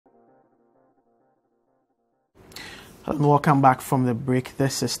Welcome back from the break.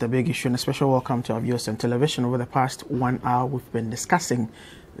 This is The Big Issue, and a special welcome to our viewers on television. Over the past 1 hour, we've been discussing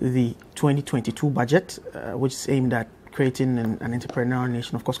the 2022 budget, which is aimed at creating an entrepreneurial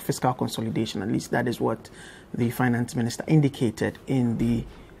nation, of course, fiscal consolidation. At least that is what the finance minister indicated in the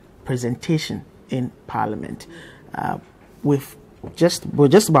presentation in Parliament. We're just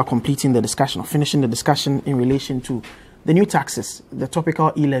about completing the discussion, or finishing the discussion in relation to the new taxes, the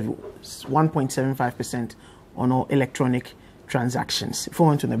topical e-levy, 1.75% on all electronic transactions. If we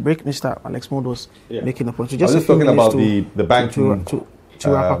went to the break, Mr. Alex Mould was making a point. So just I was just talking about the banking to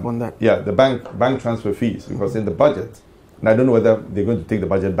wrap up on that. Yeah, the bank transfer fees, because in the budget, and I don't know whether they're going to take the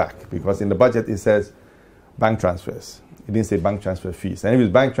budget back, because in the budget it says bank transfers. It didn't say bank transfer fees. And if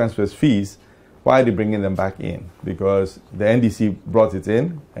it's bank transfer fees, why are they bringing them back in? Because the NDC brought it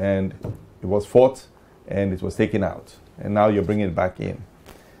in and it was fought and it was taken out. And now you're bringing it back in.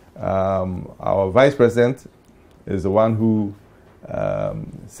 Our vice president is the one who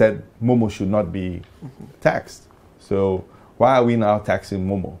said Momo should not be taxed. So why are we now taxing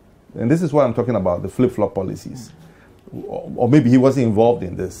Momo? And this is what I'm talking about, the flip-flop policies. Or maybe he wasn't involved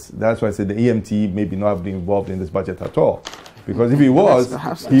in this. That's why I said the EMT maybe not have been involved in this budget at all. Because if he was,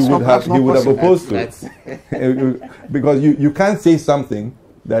 he would have opposed to it. Because you can't say something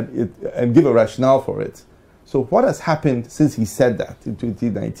and give a rationale for it. So what has happened since he said that in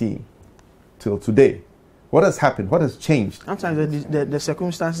 2019 till today? What has happened? What has changed? Sometimes the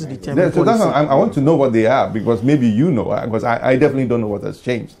circumstances determine. So that's why I want to know what they are, because maybe you know, because I definitely don't know what has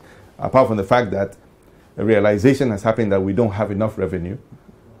changed, apart from the fact that a realization has happened that we don't have enough revenue,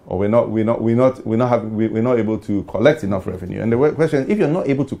 or we're not able to collect enough revenue. And the question is, if you're not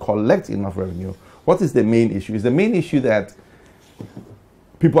able to collect enough revenue, what is the main issue? Is the main issue that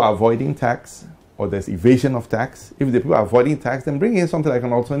people are avoiding tax, or there's evasion of tax? If the people are avoiding tax, then bring in something like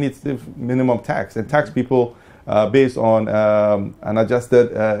an alternative minimum tax and tax people based on an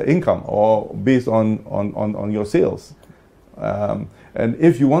adjusted income, or based on your sales. And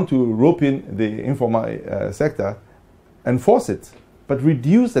if you want to rope in the informal sector, enforce it, but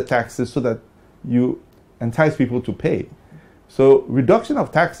reduce the taxes so that you entice people to pay. So reduction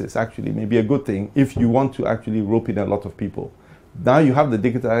of taxes actually may be a good thing if you want to actually rope in a lot of people. Now you have the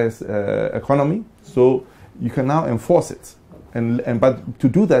digitized economy, so you can now enforce it. But to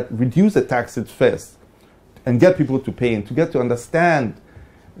do that, reduce the taxes first and get people to pay, and to get to understand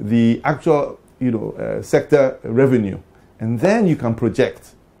the actual sector revenue. And then you can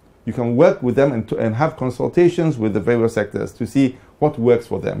project. You can work with them and have consultations with the various sectors to see what works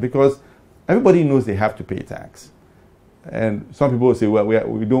for them. Because everybody knows they have to pay tax. And some people will say, well, we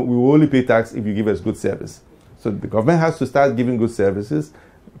will only pay tax if you give us good service. So the government has to start giving good services.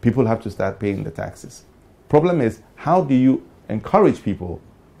 People have to start paying the taxes. Problem is, how do you encourage people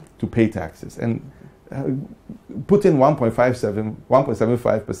to pay taxes? And put in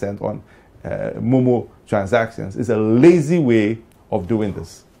 1.75% on Momo transactions is a lazy way of doing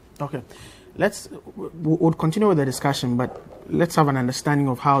this. Okay. We'll continue with the discussion, but let's have an understanding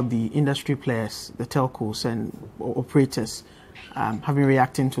of how the industry players, the telcos and operators, have been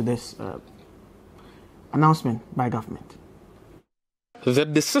reacting to this announcement by government. The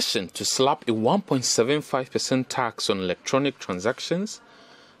decision to slap a 1.75% tax on electronic transactions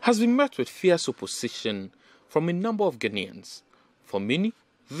has been met with fierce opposition from a number of Ghanaians. For many,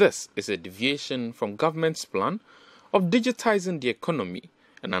 this is a deviation from government's plan of digitizing the economy,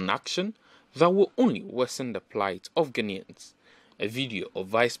 and an action that will only worsen the plight of Ghanaians. A video of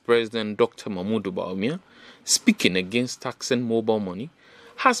Vice President Dr. Mahamudu Bawumia speaking against taxing mobile money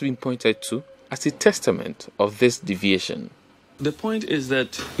has been pointed to as a testament of this deviation. The point is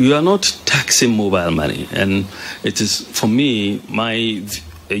that you are not taxing mobile money, and it is, for me, my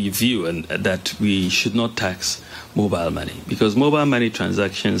view and that we should not tax mobile money, because mobile money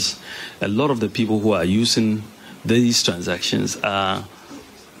transactions, a lot of the people who are using these transactions are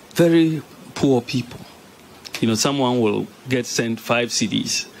very poor people. Someone will get sent 5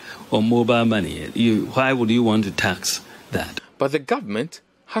 CDs on mobile money. Why would you want to tax that? But the government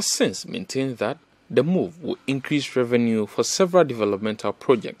has since maintained that the move will increase revenue for several developmental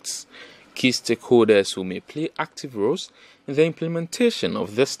projects. Key stakeholders who may play active roles in the implementation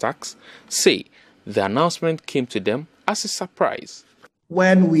of this tax say the announcement came to them as a surprise.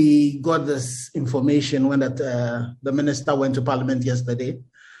 When we got this information, when the minister went to Parliament yesterday,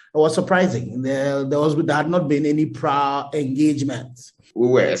 it was surprising. There had not been any prior engagement. We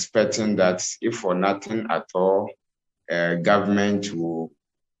were expecting that, if for nothing at all, government will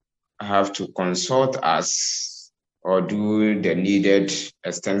have to consult us or do the needed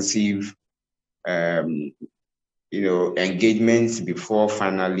extensive engagements before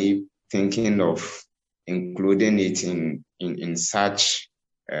finally thinking of including it in such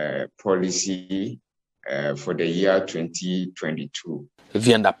policy for the year 2022.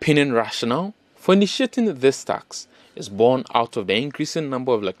 The underpinning rationale for initiating this tax is born out of the increasing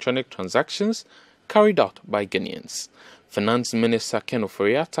number of electronic transactions carried out by Ghanaians. Finance Minister Ken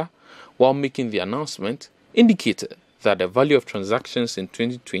Ofori-Atta, while making the announcement, indicated that the value of transactions in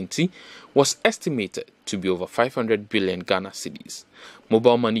 2020 was estimated to be over 500 billion Ghana cedis.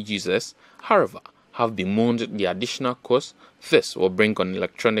 Mobile money users, however, have bemoaned the additional cost this will bring on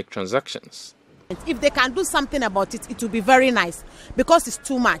electronic transactions. If they can do something about it, it will be very nice because it's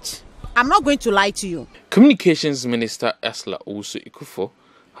too much. I'm not going to lie to you. Communications Minister Ursula Owusu-Ekufo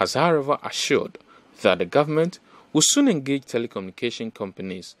has, however, assured that the government will soon engage telecommunication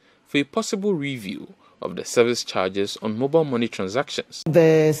companies for a possible review of the service charges on mobile money transactions.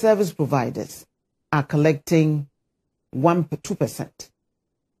 The service providers are collecting 2%,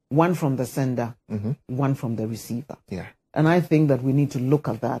 one from the sender, one from the receiver. Yeah. And I think that we need to look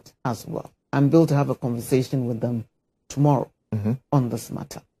at that as well. I'm built to have a conversation with them tomorrow on this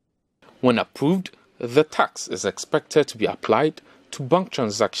matter. When approved, the tax is expected to be applied to bank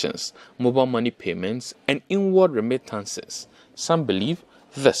transactions, mobile money payments, and inward remittances. Some believe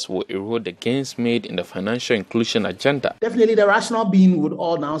this will erode the gains made in the financial inclusion agenda. Definitely, the rationale being would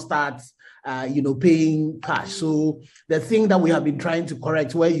all now start, paying cash. So the thing that we have been trying to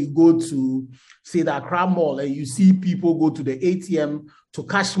correct, where you go to, say, the Accra Mall and you see people go to the ATM to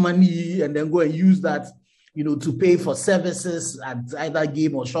cash money and then go and use that, to pay for services at either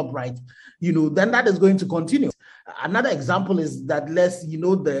Game or ShopRite, then that is going to continue. Another example is that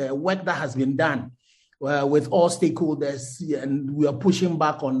the work that has been done with all stakeholders, and we are pushing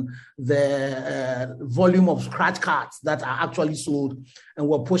back on the volume of scratch cards that are actually sold, and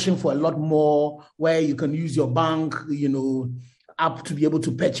we're pushing for a lot more where you can use your bank, app to be able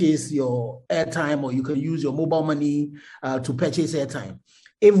to purchase your airtime, or you can use your mobile money to purchase airtime.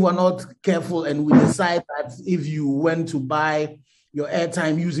 If we're not careful and we decide that if you went to buy your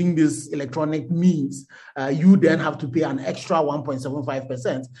airtime using this electronic means, you then have to pay an extra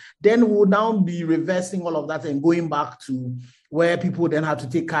 1.75%, then we'll now be reversing all of that and going back to where people then have to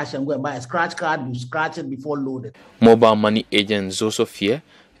take cash and go and buy a scratch card, you scratch it before loaded. Mobile money agents also fear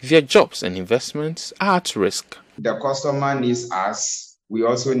their jobs and investments are at risk. The customer needs us, we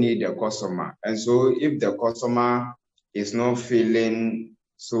also need the customer. And so if the customer is not feeling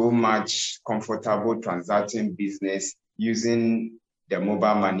so much comfortable transacting business using the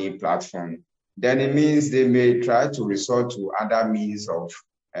mobile money platform, then it means they may try to resort to other means of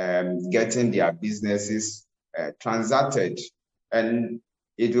getting their businesses transacted. And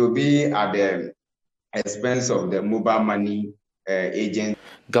it will be at the expense of the mobile money agent.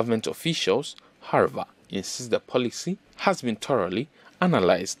 Government officials, however, insist the policy has been thoroughly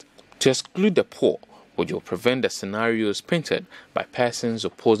analyzed to exclude the poor, which will prevent the scenarios painted by persons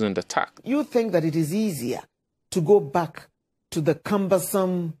opposing the tax. You think that it is easier to go back to the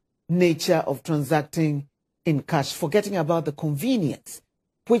cumbersome nature of transacting in cash, forgetting about the convenience,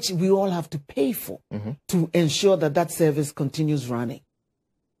 which we all have to pay for to ensure that that service continues running.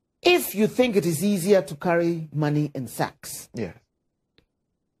 If you think it is easier to carry money in sacks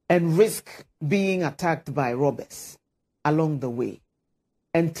and risk being attacked by robbers along the way,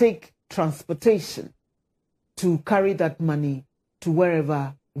 and take transportation to carry that money to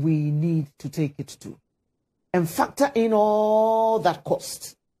wherever we need to take it to, and factor in all that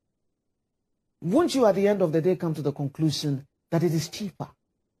cost, won't you at the end of the day come to the conclusion that it is cheaper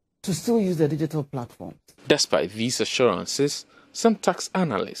to still use the digital platform? Despite these assurances, some tax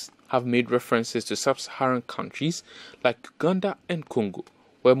analysts have made references to sub-Saharan countries like Uganda and Congo,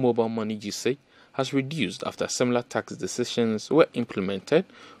 where mobile money usage has reduced after similar tax decisions were implemented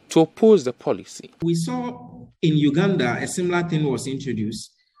to oppose the policy. We saw in Uganda a similar thing was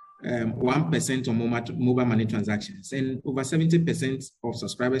introduced, 1% on mobile money transactions, and over 70% of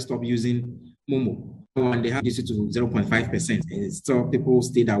subscribers stopped using Momo, and they have reduced it to 0.5%, and so people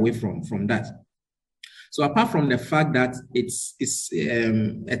stayed away from that. So apart from the fact that it's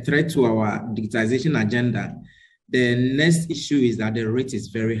a threat to our digitization agenda, the next issue is that the rate is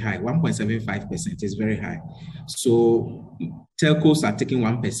very high. 1.75% is very high. So telcos are taking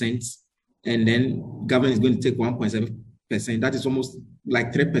 1%, and then government is going to take 1.7%. That is almost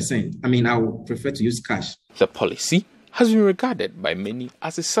like 3%. I mean, I would prefer to use cash. The policy has been regarded by many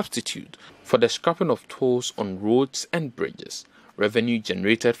as a substitute for the scrapping of tolls on roads and bridges. Revenue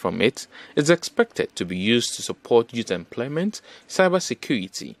generated from it is expected to be used to support youth employment,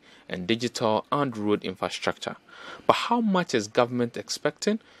 cybersecurity, and digital and road infrastructure. But how much is government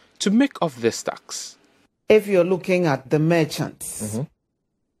expecting to make of this tax? If you're looking at the merchants,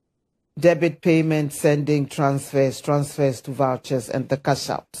 debit payments, sending transfers to vouchers, and the cash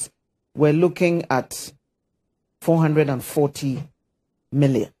outs, we're looking at 440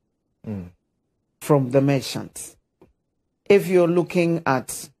 million from the merchants. If you're looking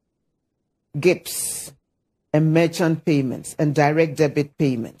at GIPs and merchant payments and direct debit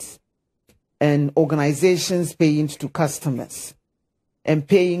payments and organizations paying to customers and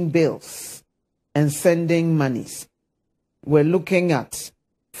paying bills and sending monies, we're looking at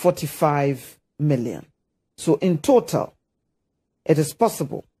 45 million. So in total, it is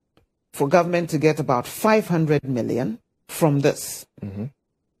possible for government to get about 500 million from this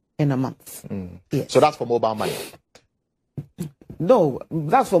in a month. Yes. So that's for mobile money? No,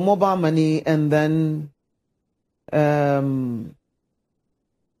 that's for mobile money, and then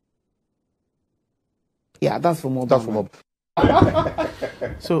yeah, that's for mobile.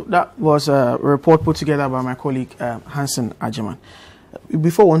 So that was a report put together by my colleague Hansen Agyemang.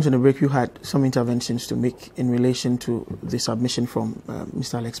 Before we went on the break, you had some interventions to make in relation to the submission from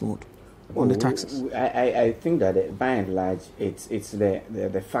Mr. Alex Mood on the taxes. I think that by and large, it's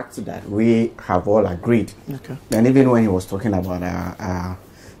the fact that we have all agreed. Okay. And even when he was talking about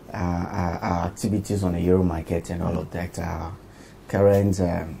our activities on the Euro market and all of that, current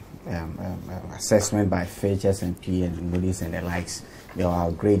assessment by Fitch, S&P, and Moody's and the likes,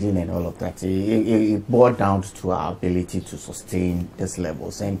 our grading and all of that, it boiled down to our ability to sustain these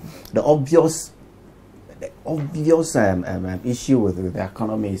levels. And the obvious issue with the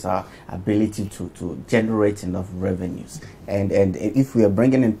economy is our ability to generate enough revenues. And if we are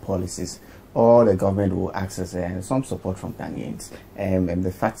bringing in policies, all the government will access some support from Ghanaians. And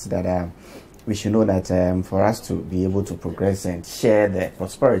the fact that we should know that for us to be able to progress and share the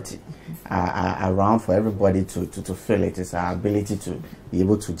prosperity around for everybody to feel it is our ability to be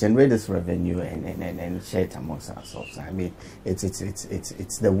able to generate this revenue and share it amongst ourselves. I mean,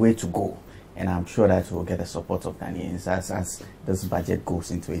 it's the way to go. And I'm sure that we'll get the support of Ghanaians as this budget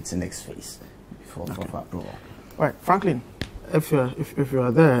goes into its next phase for approval. All right, Franklin, if you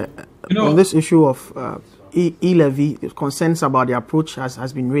are there, on this issue of e-levy, concerns about the approach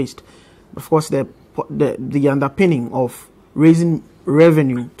has been raised. Of course, the underpinning of raising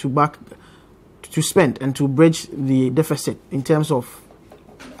revenue to spend and to bridge the deficit in terms of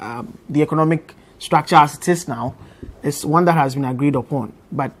the economic structure as it is now is one that has been agreed upon.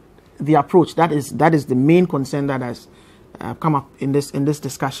 But the approach, that is the main concern that has come up in this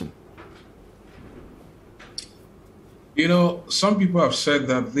discussion. You know, some people have said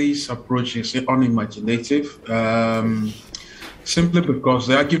that this approach is unimaginative, simply because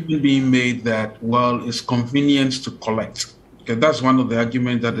the argument being made that, well, it's convenient to collect. Okay, that's one of the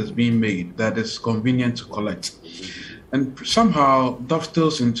arguments that is being made, that it's convenient to collect. And somehow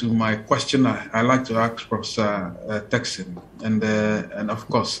dovetails into my question I like to ask Professor Texin. And of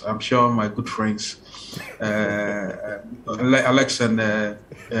course, I'm sure my good friends, Alex and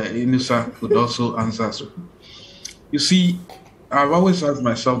Inusa could also answer. You see, I've always asked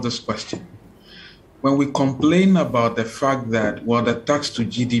myself this question. When we complain about the fact that, well, the tax to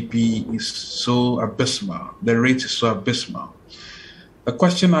GDP is so abysmal, the rate is so abysmal, the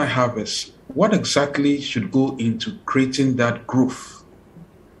question I have is, what exactly should go into creating that growth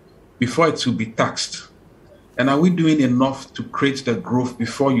before it will be taxed? And are we doing enough to create the growth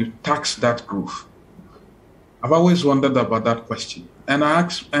before you tax that growth? I've always wondered about that question. And I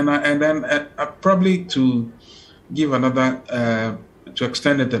asked, and then probably to give another, to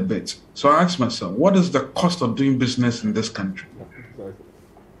extend it a bit. So I asked myself, what is the cost of doing business in this country?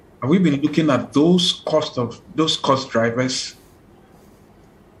 Have we been looking at those cost drivers?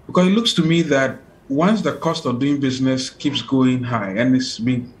 Because it looks to me that once the cost of doing business keeps going high, and it's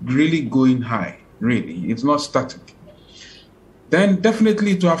been really going high, really, it's not static, then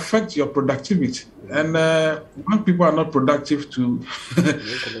definitely it will affect your productivity. And when people are not productive,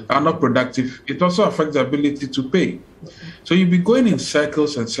 it also affects the ability to pay. So you'll be going in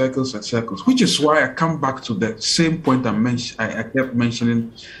circles and circles and circles, which is why I come back to the same point I kept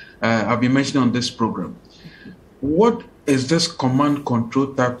mentioning, I've been mentioning on this program. What is this command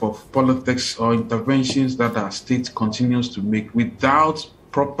control type of politics or interventions that our state continues to make without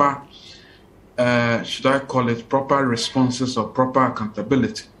proper, should I call it, proper responses or proper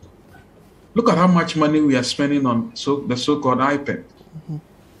accountability? Look at how much money we are spending on the so-called IPEP. Mm-hmm.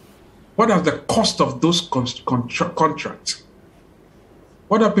 What are the cost of those contracts?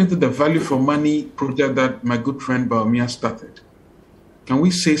 What happened to the value for money project that my good friend Baumia started? Can we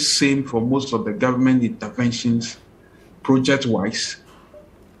say same for most of the government interventions project-wise?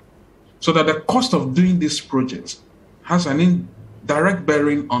 So that the cost of doing these projects has an indirect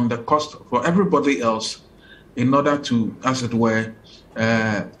bearing on the cost for everybody else in order to, as it were,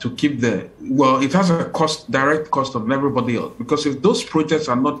 to keep it has a direct cost on everybody else, because if those projects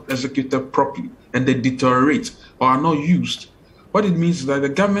are not executed properly and they deteriorate or are not used, what it means is that the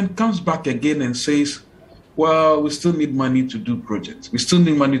government comes back again and says, well, we still need money to do projects. We still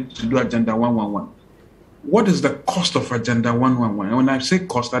need money to do Agenda 111. What is the cost of Agenda 111? And when I say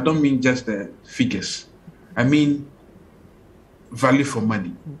cost, I don't mean just the figures. I mean value for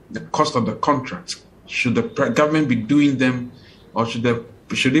money, the cost of the contracts. Should the government be doing them, or should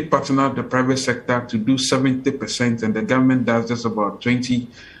they partner the private sector to do 70% and the government does just about 80%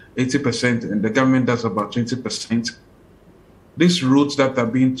 and the government does about 20%? These roads that are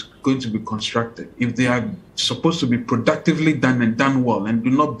going to be constructed, if they are supposed to be productively done and done well and do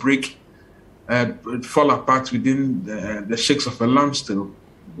not break, fall apart within the shakes of a lamb still,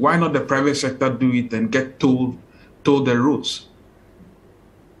 why not the private sector do it and get told the roads,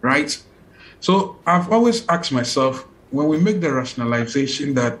 right? So I've always asked myself, when we make the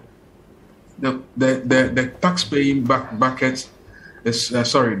rationalization that the tax-paying bucket is,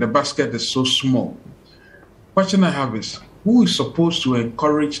 the basket is so small, question I have is, who is supposed to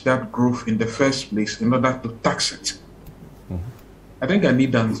encourage that growth in the first place in order to tax it? I think I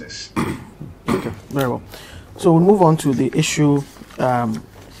need answers. Okay, very well. So we'll move on to the issue.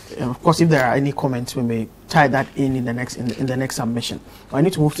 Of course, if there are any comments, we may tie that in the next submission. I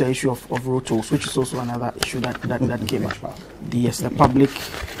need to move to the issue of road tolls, which is also another issue that came up. The public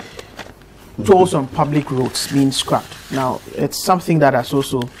tolls on public roads being scrapped. Now, it's something that has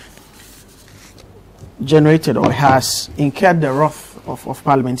also generated or has incurred the wrath of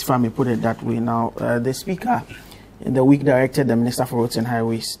Parliament, if I may put it that way. Now, the Speaker in the week directed the Minister for Roads and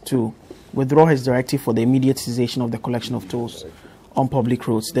Highways to withdraw his directive for the immediate cessation of the collection of tolls on public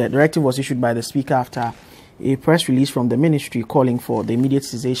roads. The directive was issued by the Speaker after a press release from the Ministry calling for the immediate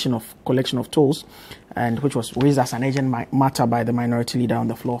cessation of collection of tolls, and which was raised as an urgent matter by the Minority Leader on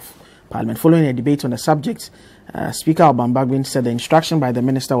the floor of Parliament. Following a debate on the subject, Speaker Alban Bagbin said the instruction by the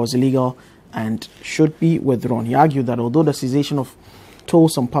Minister was illegal and should be withdrawn. He argued that although the cessation of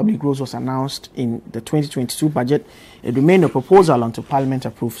tolls on public roads was announced in the 2022 budget, it remained a proposal until Parliament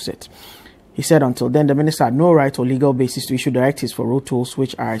approves it. He said until then, the Minister had no right or legal basis to issue directives for road tolls,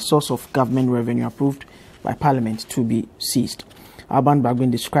 which are a source of government revenue approved by Parliament, to be seized. Alban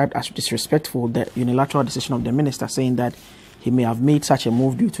Bagbin described as disrespectful the unilateral decision of the Minister, saying that he may have made such a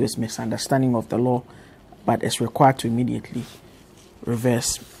move due to his misunderstanding of the law, but is required to immediately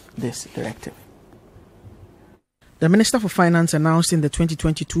reverse this directive. The Minister for Finance announced in the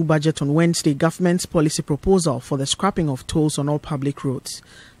 2022 budget on Wednesday government's policy proposal for the scrapping of tolls on all public roads.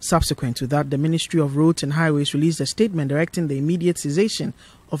 Subsequent to that, the Ministry of Roads and Highways released a statement directing the immediate cessation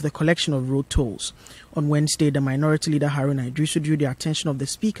of the collection of road tolls. On Wednesday, the Minority Leader Haruna Iddrisu drew the attention of the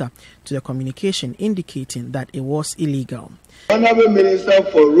Speaker to the communication indicating that it was illegal. Honourable Minister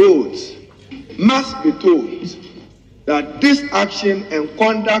for Roads must be told that this action and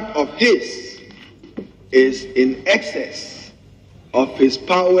conduct of his is in excess of his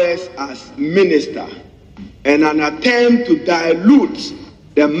powers as minister and an attempt to dilute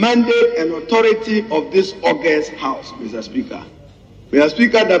the mandate and authority of this august House, Mr. Speaker. Mr.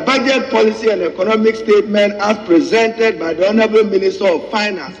 Speaker, the budget policy and economic statement as presented by the Honourable Minister of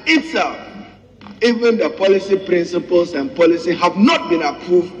Finance itself, even the policy principles and policy have not been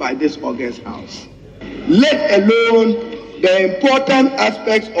approved by this august House, let alone the important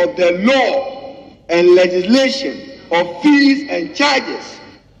aspects of the law and legislation of fees and charges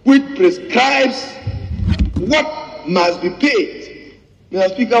which prescribes what must be paid.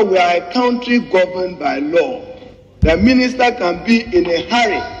 Mr. Speaker, we are a country governed by law. The minister can be in a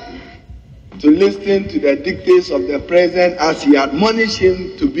hurry to listen to the dictates of the president as he admonished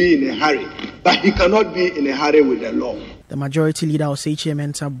him to be in a hurry, but he cannot be in a hurry with the law. The Majority Leader Osei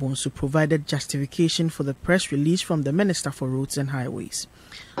Mensah Bonsu provided justification for the press release from the Minister for Roads and Highways.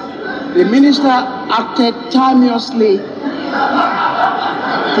 The minister acted timeously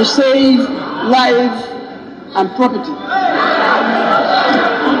to save life and property.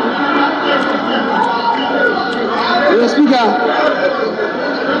 Mr. Speaker,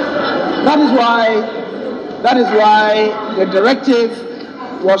 that is why the directive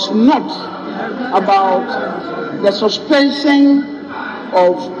was not about the suspension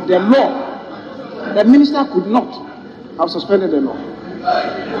of the law. The minister could not have suspended the law.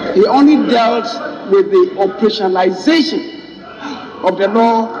 He only dealt with the operationalization of the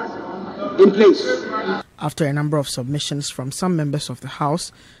law in place. After a number of submissions from some members of the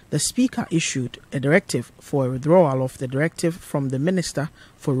House, the Speaker issued a directive for a withdrawal of the directive from the Minister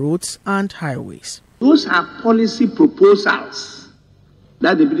for Roads and Highways. Those are policy proposals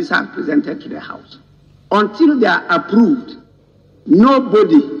that the minister has presented to the House. Until they are approved,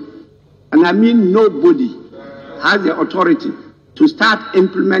 nobody, and I mean nobody, has the authority to start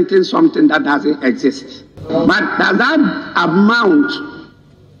implementing something that doesn't exist. But does that amount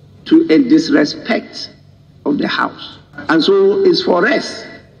to a disrespect of the House? And so it's for us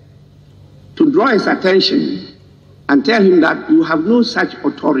to draw his attention and tell him that you have no such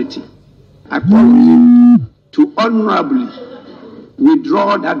authority. I call on him to honorably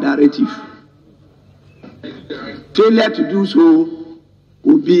withdraw that directive. Failure to do so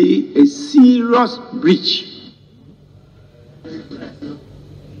will be a serious breach.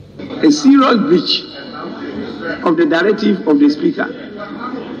 A serious breach of the directive of the Speaker.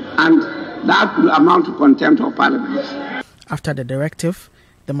 And that will amount to contempt of Parliament. After the directive,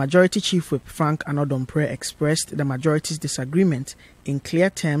 the Majority Chief Whip Frank Anodompre expressed the majority's disagreement in clear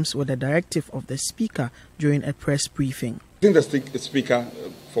terms with the directive of the Speaker during a press briefing. I think the Speaker,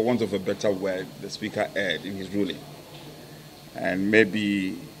 for want of a better word, the Speaker erred in his ruling. And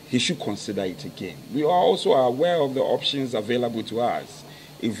maybe he should consider it again. We are also aware of the options available to us.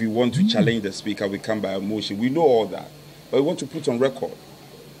 If we want to challenge the Speaker, we come by a motion. We know all that. But we want to put on record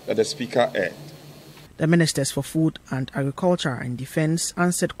that the Speaker erred. The Ministers for Food and Agriculture and Defence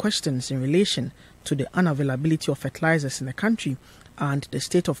answered questions in relation to the unavailability of fertilizers in the country and the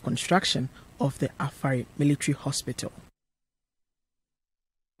state of construction of the Afari Military Hospital.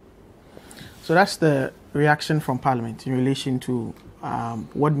 So that's the reaction from Parliament in relation to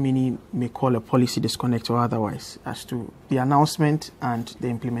what many may call a policy disconnect or otherwise as to the announcement and the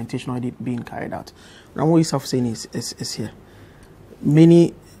implementation of it being carried out. Now what he's saying is here.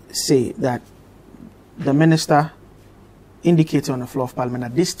 Many say that the minister indicated on the floor of Parliament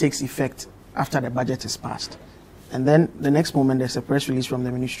that this takes effect after the budget is passed. And then the next moment there's a press release from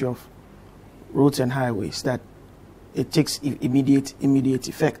the Ministry of Roads and Highways that it takes immediate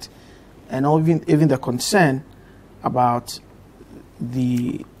effect. And even the concern about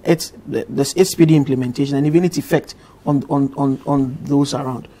the speedy implementation and even its effect on those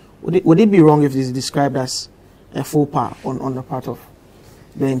around. Would it be wrong if this is described as a faux pas on the part of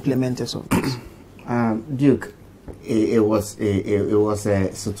the implementers of this? Duke, it was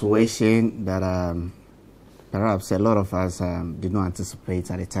a situation that perhaps a lot of us did not anticipate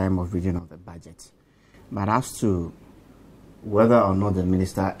at the time of reading of the budget. But as to whether or not the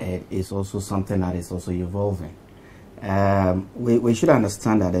minister is also something that is also evolving. We should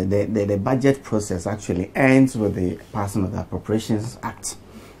understand that the budget process actually ends with the passing of the Appropriations Act.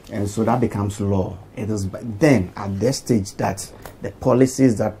 And so that becomes law. It is then at this stage that the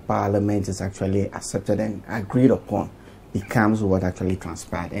policies that Parliament is actually accepted and agreed upon becomes what actually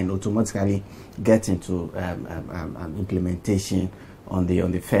transpired and automatically get into implementation on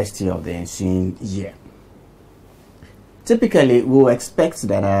the first year of the ensuing year. Typically, we will expect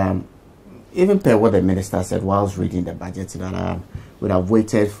that even per what the minister said whilst reading the budget, that would have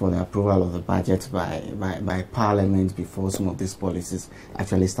waited for the approval of the budget by Parliament before some of these policies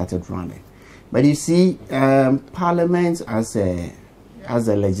actually started running. But you see, Parliament as a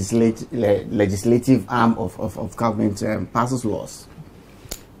legislative arm of government passes laws.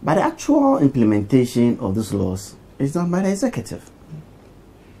 But the actual implementation of these laws is done by the executive.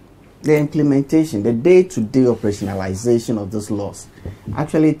 The implementation, the day-to-day operationalization of those laws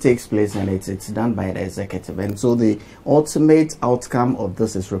actually takes place and it's done by the executive. And so the ultimate outcome of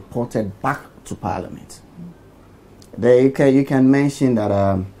this is reported back to Parliament. You can mention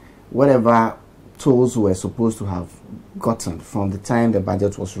that whatever tools were supposed to have gotten from the time the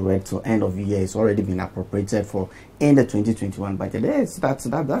budget was read to end of the year has already been appropriated for in the 2021 budget. Yes,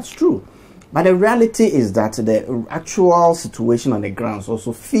 that's true. But the reality is that the actual situation on the grounds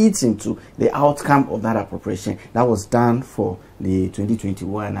also feeds into the outcome of that appropriation that was done for the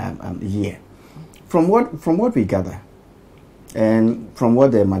 2021 year. From what we gather, and from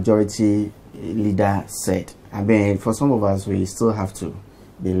what the majority leader said, I mean, for some of us, we still have to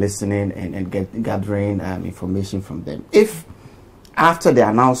be listening and gathering information from them. If after the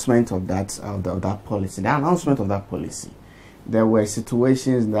announcement of that policy, there were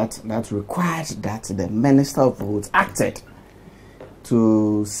situations that required that the Minister of Roads acted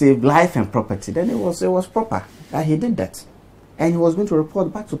to save life and property, then it was proper that he did that. And he was going to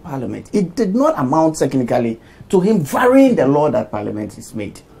report back to Parliament. It did not amount technically to him varying the law that Parliament has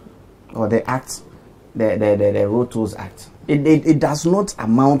made, or the act, the Road Tolls Act. It does not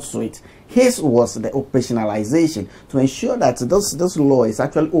amount to it. His was the operationalization to ensure that this law is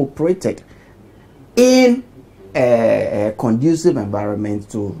actually operated in a conducive environment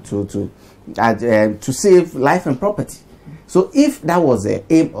to save life and property. So if that was the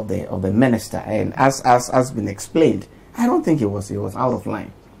aim of the minister, and as has been explained, I don't think it was out of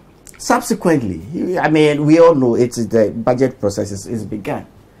line. Subsequently, I mean, we all know the budget process is begun,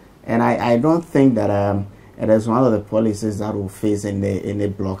 and I don't think that it is one of the policies that will face any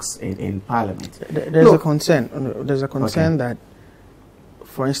blocks in Parliament. There's a concern. There's a concern that,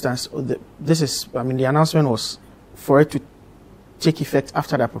 for instance, the announcement was for it to take effect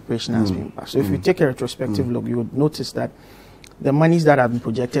after the appropriation has been passed. So if you take a retrospective look, you would notice that the monies that have been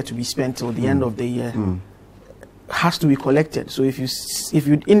projected to be spent till the end of the year has to be collected. So if you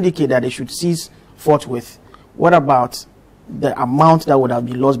indicate that they should cease forthwith, what about the amount that would have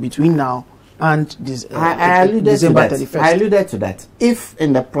been lost between now and this December 31st? I alluded to that. If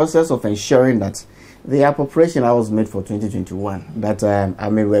in the process of ensuring that the appropriation that was made for 2021, that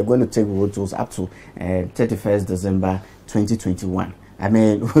we're going to take road tolls up to 31st December 2021. I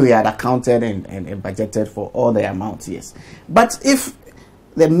mean, we had accounted and budgeted for all the amounts, yes. But if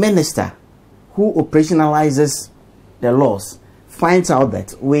the minister who operationalizes the laws finds out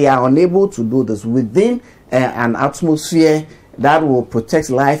that we are unable to do this within an atmosphere that will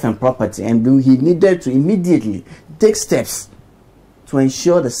protect life and property, and he needed to immediately take steps to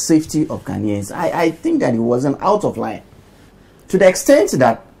ensure the safety of Ghanaians, I think that he wasn't out of line. To the extent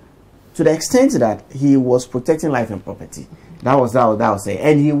that he was protecting life and property. That was it.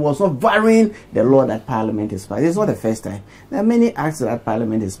 And he was not varying the law that Parliament has passed. It's not the first time. There are many acts that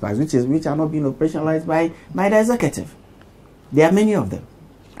Parliament has passed which are not being operationalized by the executive. There are many of them.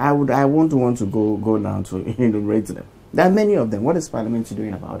 I won't want to go down to enumerate them. There are many of them. What is Parliament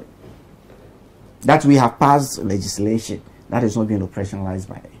doing about it? That we have passed legislation that is not being operationalized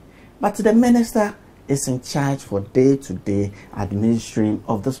by it. But the minister is in charge for day-to-day administering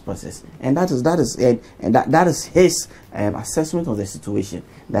of this process, and that is his assessment of the situation.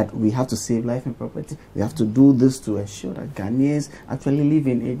 That we have to save life and property. We have to do this to ensure that Ghanaians actually live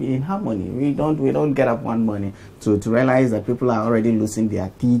in harmony. We don't get up one morning to realize that people are already losing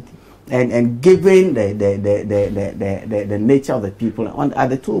their teeth, and given the nature of the people at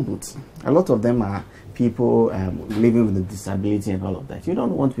the toll booths, a lot of them are people living with a disability and all of that. You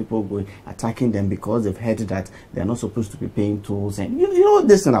don't want people going attacking them because they've heard that they're not supposed to be paying tolls. And you know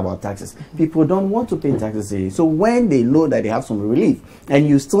this thing about taxes. People don't want to pay taxes. So when they know that they have some relief and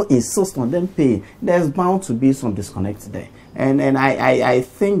you still insist on them paying, there's bound to be some disconnect there. And I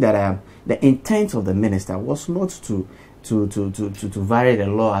think that the intent of the minister was not to vary the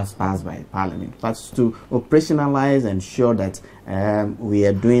law as passed by Parliament, but to operationalize and ensure that we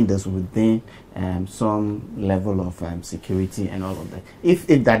are doing this within some level of security and all of that. If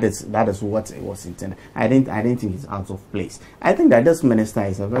that is what it was intended, I didn't think it's out of place. I think that this minister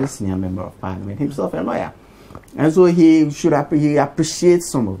is a very senior member of Parliament, himself a lawyer, and so he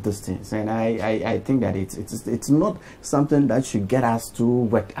appreciates some of these things. And I think that it's not something that should get us too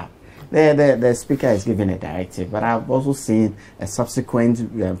worked up. The speaker is giving a directive, but I've also seen a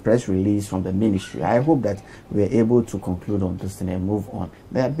subsequent press release from the ministry. I hope that we're able to conclude on this thing and move on.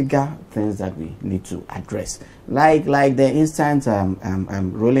 There are bigger things that we need to address, like the instant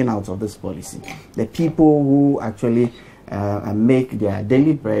rolling out of this policy. The people who actually make their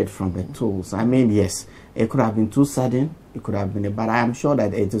daily bread from the tolls. I mean, yes, it could have been too sudden. It could have been, but I am sure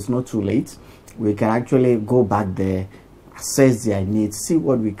that it is not too late. We can actually go back there, assess their needs, see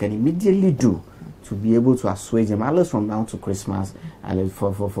what we can immediately do to be able to assuage them, at least from now to Christmas, and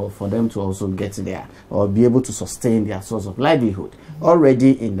for them to also get there or be able to sustain their source of livelihood.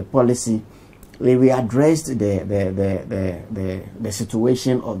 Already in the policy, we addressed the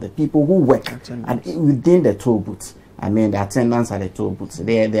situation of the people who work within the toll booths. I mean, the attendants at the toll booths.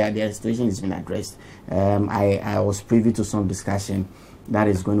 Their situation has been addressed. I was privy to some discussion that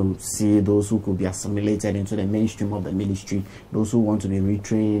is going to see those who could be assimilated into the mainstream of the ministry, those who want to be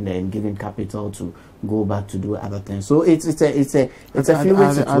retrained and given capital to go back to do other things. So it's a fluid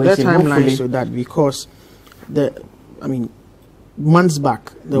situation. Are there timelines to that? Because months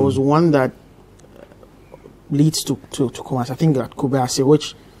back there was one that leads to Kumasi. I think that Kumasi,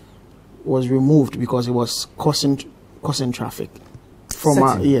 which was removed because it was causing traffic.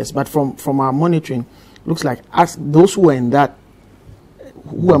 From our monitoring, looks like as those who were in that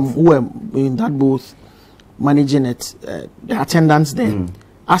who are in that booth managing it, the attendants there,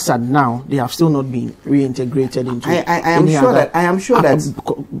 as at now, they have still not been reintegrated into. I am sure that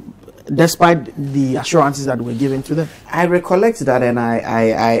despite the assurances that were given to them. I recollect that, and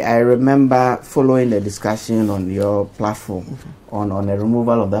I remember following the discussion on your platform on the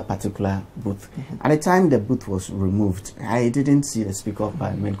removal of that particular booth. At the time the booth was removed, I didn't see the Speaker of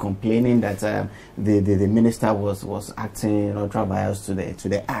Parliament complaining that the minister was acting ultra-biased to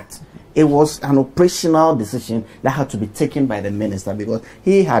the act. It was an operational decision that had to be taken by the minister because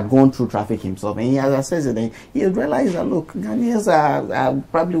he had gone through traffic himself, and he has assessed it, and he realized that, look, Ghanaians are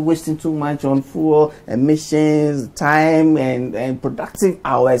probably wasting too much on fuel, emissions, time, and productive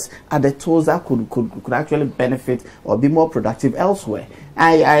hours at the tolls that could actually benefit or be more productive elsewhere.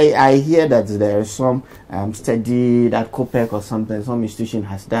 I hear that there is some study that COPEC or something, some institution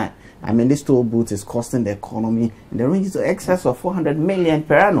has done. I mean, this toll booth is costing the economy in the range of excess of 400 million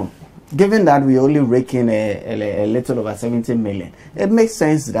per annum. Given that we only rake in a little over 70 million, it makes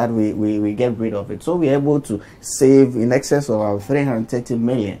sense that we get rid of it. So we're able to save in excess of 330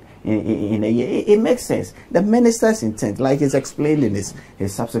 million in a year. It makes sense. The minister's intent, like he's explained in his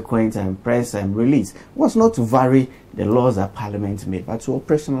subsequent press release, was not to vary the laws that Parliament made, but to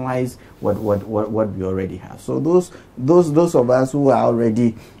operationalize what we already have. So those of us who are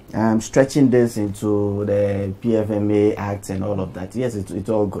already stretching this into the PFMA Act and all of that, yes, it's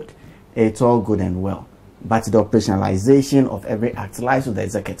all good. It's all good and well, but the operationalization of every act lies with the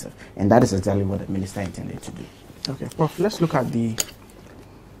executive, and that is exactly what the minister intended to do. Okay, well, let's look at the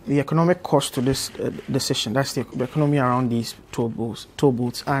economic cost to this decision. That's the economy around these toll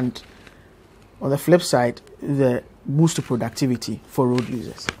booths, and on the flip side, the boost to productivity for road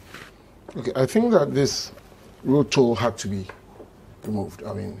users. Okay, I think that this road toll had to be removed.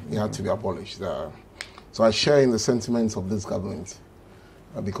 I mean, it had to be abolished. So I share in the sentiments of this government.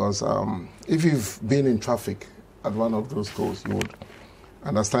 Because if you've been in traffic at one of those tolls, you would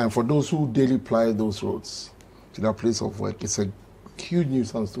understand. For those who daily ply those roads to their place of work, it's a huge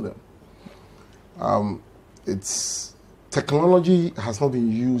nuisance to them. Technology has not been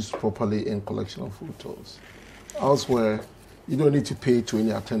used properly in collection of road tolls. Elsewhere, you don't need to pay to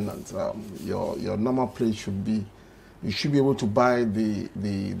any attendant. Your normal place should be, you should be able to buy the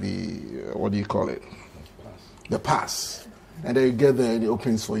what do you call it? The pass. And then you get there and it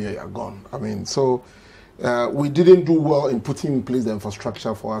opens for you, you're gone. I mean, so we didn't do well in putting in place the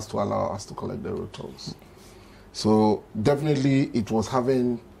infrastructure for us to allow us to collect the road tolls. So definitely it was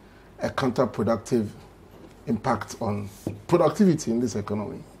having a counterproductive impact on productivity in this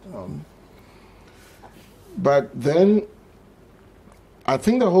economy. But then I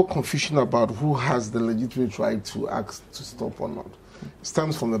think the whole confusion about who has the legitimate right to ask to stop or not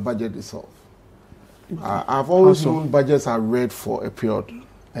stems from the budget itself. I've always known budgets are read for a period,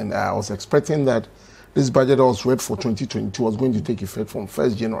 and I was expecting that this budget that was read for 2022 was going to take effect from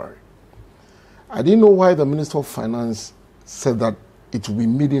 1st January. I didn't know why the Minister of Finance said that it will be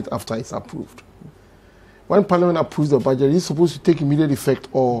immediate after it's approved. When Parliament approves the budget, it's supposed to take immediate effect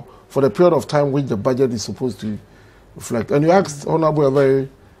or for the period of time which the budget is supposed to reflect. And you asked, Honorable, a very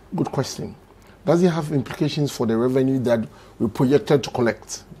good question. Does it have implications for the revenue that we projected to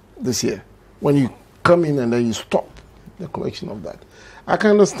collect this year? When you come in and then you stop the collection of that. I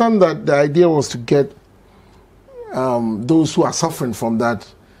can understand that the idea was to get those who are suffering from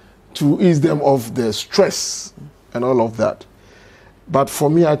that to ease them of the stress and all of that. But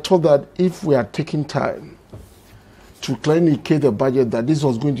for me, I thought that if we are taking time to communicate the budget that this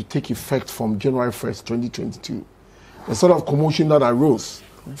was going to take effect from January 1st, 2022, the sort of commotion that arose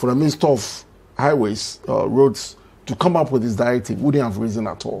for the Minister of Highways, Roads, to come up with this directive wouldn't have risen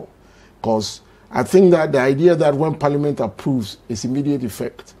at all. Because I think that the idea that when Parliament approves is immediate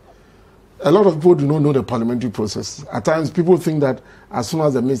effect. A lot of people do not know the parliamentary process. At times, people think that as soon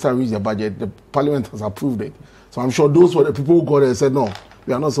as the minister reads the budget, the Parliament has approved it. So I'm sure those were the people who got there and said, no,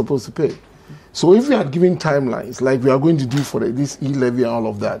 we are not supposed to pay. So if we had given timelines, like we are going to do for this e-levy and all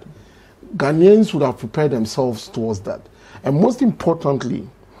of that, Ghanaians would have prepared themselves towards that. And most importantly,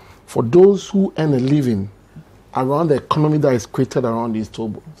 for those who earn a living around the economy that is created around these toll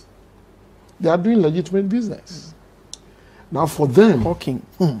booths, they are doing legitimate business. Now for them, Hawking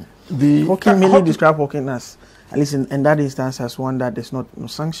merely describe Hawking as, at least in that instance, as one that is not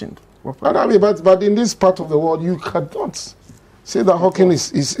sanctioned. But in this part of the world, you cannot say that Hawking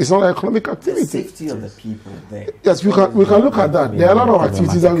is not an economic activity. The safety of the people there. Yes, we can look at that. There are a lot of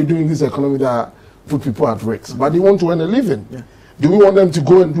activities that we do in this economy that put people at risk, but they want to earn a living. Yeah. Do we want them to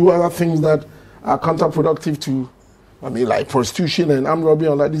go and do other things that are counterproductive to, like prostitution and armed robbery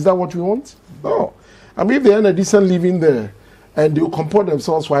and all that? Is that what we want? No. If they earn a decent living there and they comport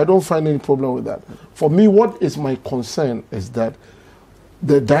themselves, well, I don't find any problem with that. For me, what is my concern is that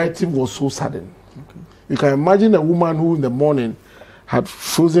the directive was so sudden. Okay. You can imagine a woman who in the morning had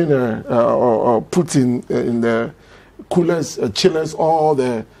frozen or put in the coolers, chillers, all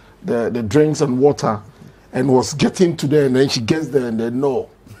the drinks and water, and was getting to there, and then she gets there and then, no,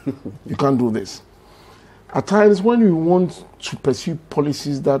 you can't do this. At times when we want to pursue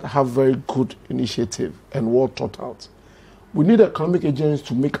policies that have very good initiative and well thought out, we need economic agents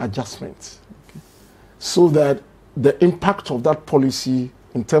to make adjustments so that the impact of that policy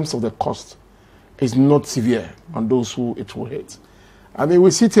in terms of the cost is not severe on those who it will hit. I mean,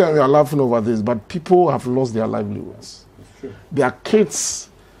 we sit here and we are laughing over this, but people have lost their livelihoods. There are kids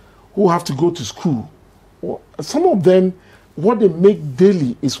who have to go to school. Some of them, what they make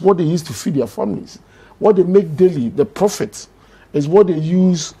daily is what they use to feed their families. What they make daily, the profit, is what they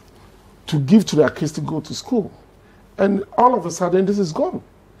use to give to their kids to go to school. And all of a sudden, this is gone.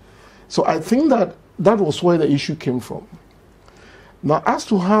 So I think that that was where the issue came from. Now, as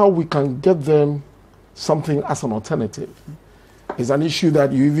to how we can get them something as an alternative, is an issue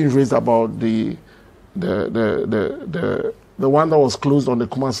that you even raised about the one that was closed on the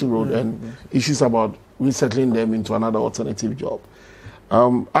Kumasi Road and issues about resettling them into another alternative job.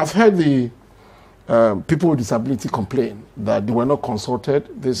 I've heard the people with disability complain that they were not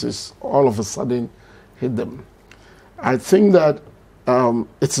consulted. This is all of a sudden hit them. I think that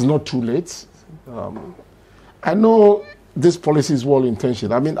it is not too late. I know this policy is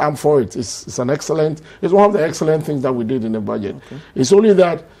well-intentioned. I mean, I'm for it. It's one of the excellent things that we did in the budget. Okay. It's only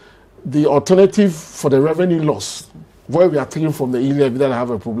that the alternative for the revenue loss, where we are taking from the e-levy, that I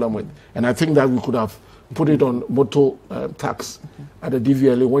have a problem with. And I think that we could have put it on motor tax at the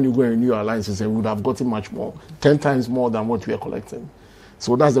DVLA when you go and renew your license, and we would have gotten much more, 10 times more than what we are collecting.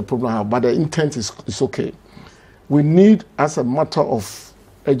 So that's the problem I have. But the intent is okay. We need, as a matter of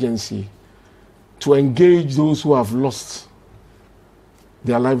urgency, to engage those who have lost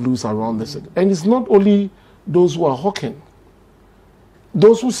their livelihoods around the city. And it's not only those who are hawking.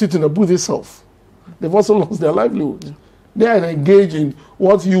 Those who sit in the booth itself, they've also lost their livelihood. They are engaged in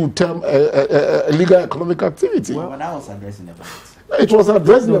what you term illegal economic activity. Well, that was addressing the budget. It was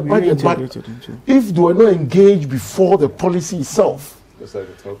addressed in the budget, but if they were not engaged before the policy itself,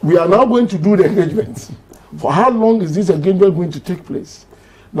 we are now going to do the engagement. For how long is this engagement going to take place?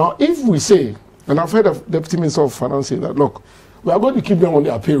 Now, if we say, and I've heard of Deputy Minister of Finance say that, look, we are going to keep them on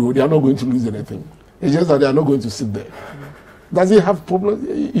their payroll, they are not going to lose anything. It's just that they are not going to sit there. Does it have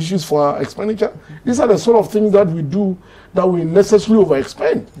issues for our expenditure? These are the sort of things that we do that we necessarily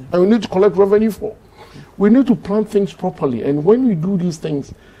overexpend and we need to collect revenue for. We need to plan things properly, and when we do these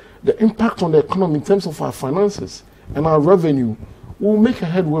things, the impact on the economy in terms of our finances and our revenue will make a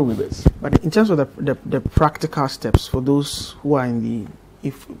headway with this. But in terms of the practical steps for those who are in the,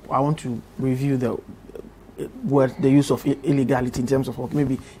 if I want to review the use of illegality in terms of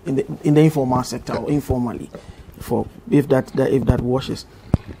maybe in the informal sector or informally, for if that washes,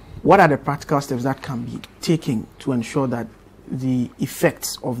 what are the practical steps that can be taken to ensure that the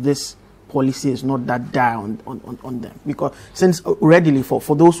effects of this policy is not that dire on them? Because since readily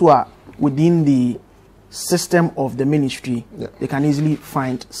for those who are within the system of the ministry, they can easily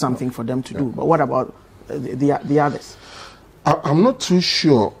find something for them to do. But what about the others? I'm not too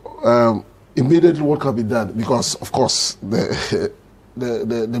sure immediately what can be done, because of course the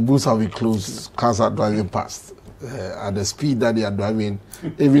booths have been closed, cars are driving past at the speed that they are driving.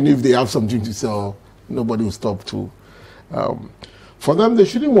 Even if they have something to sell, nobody will stop to. For them, they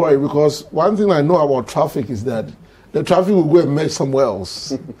shouldn't worry, because one thing I know about traffic is that the traffic will go and merge somewhere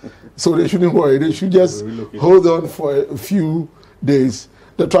else. So they shouldn't worry. They should just hold on for a few days.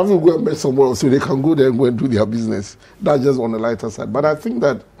 The traffic will go and merge somewhere else so they can go there and go and do their business. That's just on the lighter side. But I think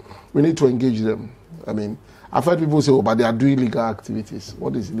that we need to engage them. I mean, I've heard people say, oh, but they are doing illegal activities.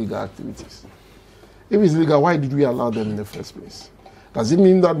 What is illegal activities? If it's illegal, why did we allow them in the first place? Does it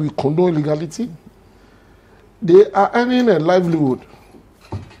mean that we condone illegality? They are earning a livelihood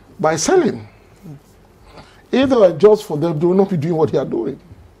by selling. If they were just for them, they will not be doing what they are doing.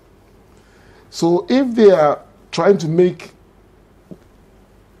 So if they are trying to make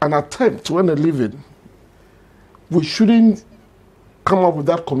an attempt to earn a living, we shouldn't come up with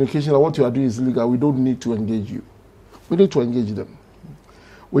that communication that what you are doing is illegal. We don't need to engage you. We need to engage them.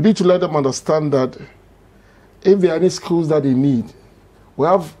 We need to let them understand that if there are any skills that they need, we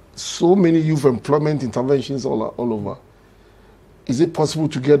have so many youth employment interventions all over. Is it possible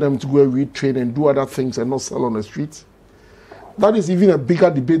to get them to go and retrain and do other things and not sell on the streets? That is even a bigger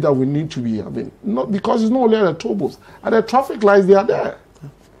debate that we need to be having. Not because it's not only at the toll booths. At the traffic lights, they are there.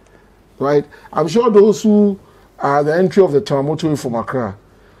 Right? I'm sure those who are at the entry of the Taramoto from Accra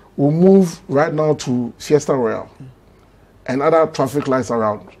will move right now to Fiesta Royale and other traffic lights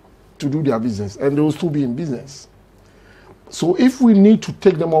around to do their business, and they will still be in business. So if we need to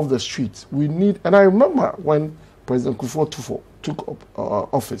take them off the streets, we need, and I remember when President Kufuor took up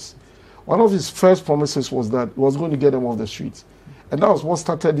office, one of his first promises was that he was going to get them off the streets. And that was what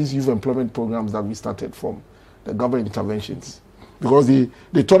started these youth employment programs that we started from the government interventions. Because they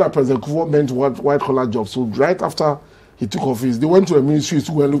thought that President Kufuor meant white-collar jobs. So right after he took office, they went to the ministries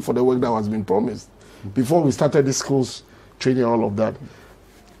to go and look for the work that was being promised. Before we started the schools, training, all of that.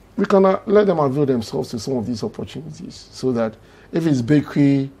 We can let them avail themselves to some of these opportunities so that if it's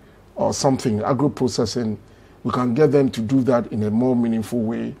bakery or something, agro-processing, we can get them to do that in a more meaningful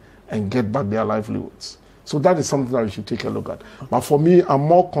way and get back their livelihoods. So that is something that we should take a look at. But for me, I'm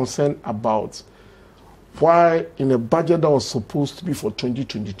more concerned about why in a budget that was supposed to be for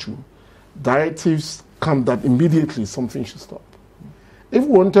 2022, directives come that immediately something should stop. If we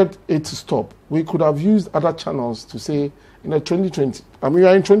wanted it to stop, we could have used other channels to say, in the 2020, I mean, we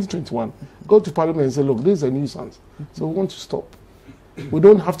are in 2021, go to Parliament and say, look, this is a nuisance, so we want to stop. We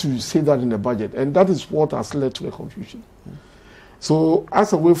don't have to say that in the budget, and that is what has led to the confusion. So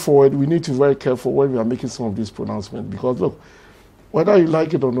as a way forward, we need to be very careful when we are making some of these pronouncements, because look, whether you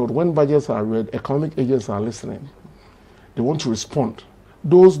like it or not, when budgets are read, economic agents are listening. They want to respond.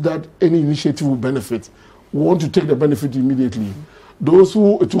 Those that any initiative will benefit want to take the benefit immediately. Those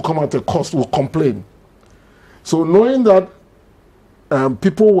who it will come at a cost will complain. So knowing that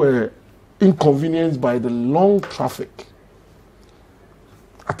people were inconvenienced by the long traffic,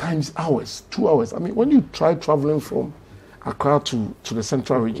 at times hours, 2 hours. I mean, when you try traveling from Accra to the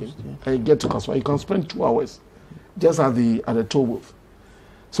central region and you get to Kaswa, you can spend 2 hours just at the toll booth.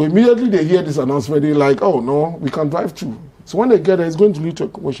 So immediately they hear this announcement, they're like, oh no, we can drive through. So when they get there, it's going to lead to a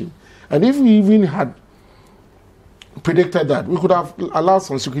commotion. And if we even had predicted that, we could have allowed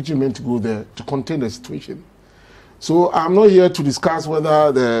some security men to go there to contain the situation. So I'm not here to discuss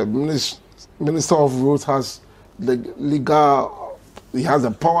whether the Minister of Roads has the legal, he has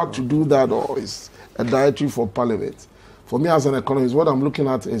the power to do that, or is a dietary for Parliament. For me as an economist, what I'm looking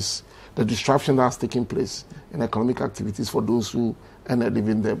at is the disruption that's taking place in economic activities for those who earn a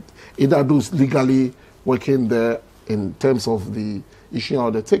living there. Either those legally working there in terms of the issuing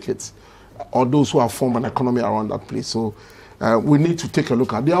of the tickets, or those who have formed an economy around that place. So we need to take a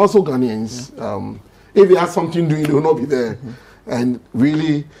look at. They are also Ghanaians. If they have something doing, they will not be there. And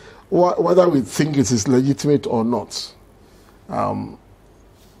really, whether we think it is legitimate or not,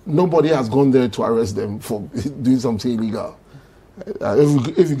 nobody has gone there to arrest them for doing something illegal.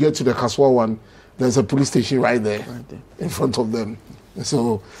 If you get to the Kaswa one, there's a police station right there in front of them.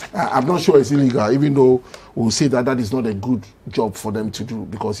 So I'm not sure it's illegal, even though we'll say that that is not a good job for them to do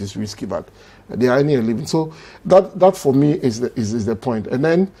because it's risky, but they are earning a living. So that for me is the point. And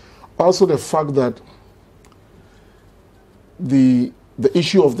then also the fact that the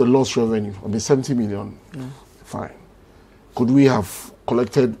issue of the lost revenue, I mean 70 million, fine. Could we have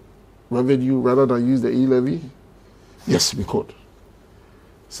collected revenue rather than use the e-levy? Yes, we could.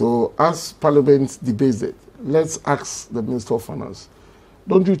 So as Parliament debates it, let's ask the Minister of Finance,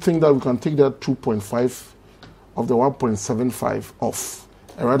 don't you think that we can take that 2.5 of the 1.75 off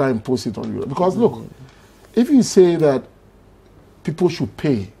and rather impose it on you? Because look, if you say that people should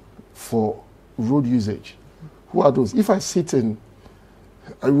pay for road usage, who are those? If I sit in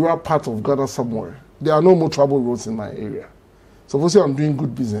a rural part of Ghana somewhere, there are no more travel roads in my area. Suppose I'm doing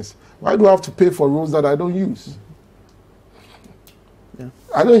good business. Why do I have to pay for roads that I don't use?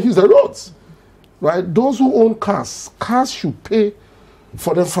 I don't use the roads. Right? Those who own cars should pay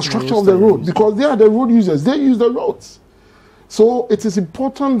for the infrastructure of the road because they are the road users. They use the roads. So it is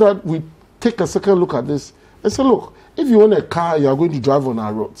important that we take a second look at this and say, look, if you own a car, you are going to drive on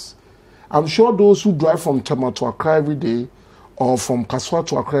our roads. I'm sure those who drive from Tema to Accra every day or from Kaswa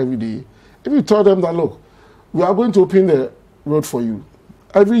to Accra every day, if you tell them that, look, we are going to open the road for you.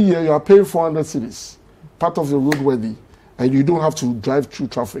 Every year you are paying 400 cedis, part of the roadworthy, and you don't have to drive through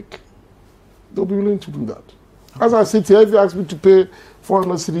traffic. They'll be willing to do that. As I said here, if you ask me to pay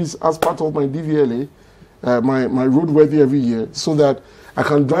 400 cedis as part of my DVLA, my roadworthy every year, so that I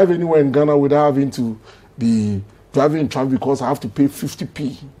can drive anywhere in Ghana without having to be driving in traffic because I have to pay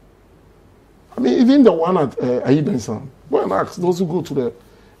 50p. I mean, even the one at Ayibensan, go and ask those who go to the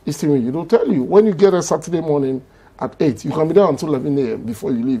Eastern Region, they'll tell you, when you get a Saturday morning at 8, you can be there until 11 a.m.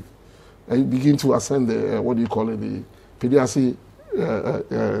 before you leave. And you begin to ascend the, what do you call it, the PDRC,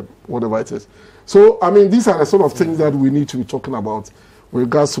 whatever it is. So, I mean, these are the sort of things that we need to be talking about with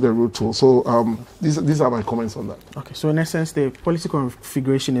regards to the road tool. So, these are my comments on that. Okay, so in essence, the policy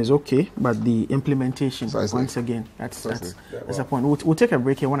configuration is okay, but the implementation, once again, that's a point. We'll take a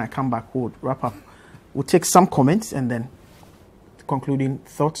break here. When I come back, we'll wrap up. We'll take some comments and then concluding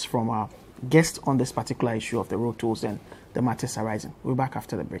thoughts from our guests on this particular issue of the road tools and the matters arising. We'll be back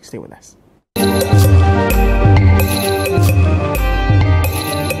after the break. Stay with us.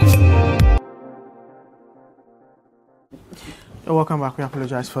 Welcome back. We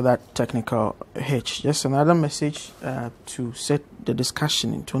apologize for that technical hitch. Just another message to set the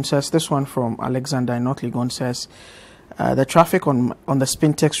discussion in tune. Says this one from Alexander in North Legon says, the traffic on the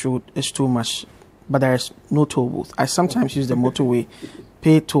Spintex route is too much, but there is no toll booth. I sometimes use the motorway,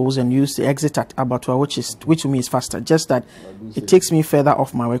 pay tolls, and use the exit at Abattoir, which to me is faster. Just that it takes me further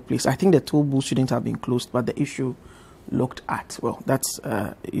off my workplace. I think the toll booth shouldn't have been closed, but the issue looked at. Well, that's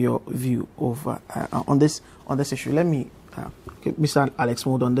your view over on this issue. Let me, Mr. Alex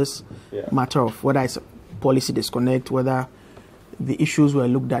Mould, on this matter of whether it's a policy disconnect, whether the issues were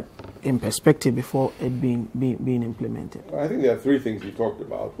looked at in perspective before it being implemented. I think there are three things you talked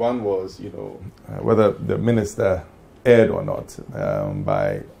about. One was, whether the minister erred or not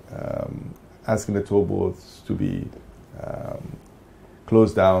by asking the toll booths to be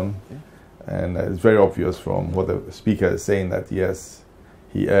closed down. And it's very obvious from what the speaker is saying that, yes,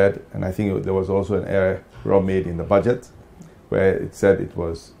 he erred. And I think there was also an error made in the budget where it said it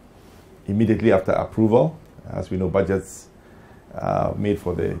was immediately after approval. As we know, budgets made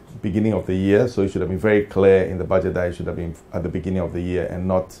for the beginning of the year, so it should have been very clear in the budget that it should have been at the beginning of the year and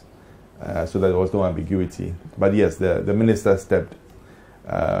not so that there was no ambiguity. But yes, the minister stepped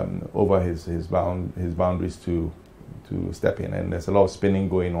over his boundaries to step in, and there's a lot of spinning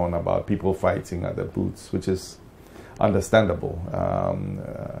going on about people fighting at the booths, which is understandable.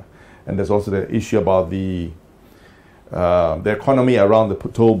 And there's also the issue about the economy around the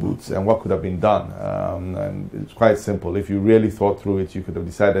toll booths and what could have been done. And it's quite simple. If you really thought through it, you could have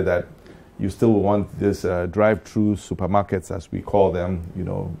decided that you still want this drive-through supermarkets, as we call them.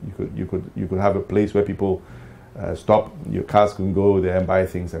 You could have a place where people stop. Your cars can go there and buy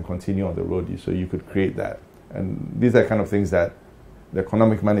things and continue on the road. So you could create that. And these are kind of things that the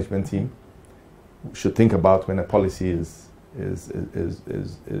economic management team should think about when a policy is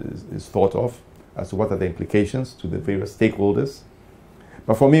thought of, as to what are the implications to the various stakeholders.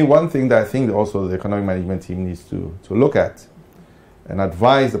 But for me, one thing that I think also the economic management team needs to look at and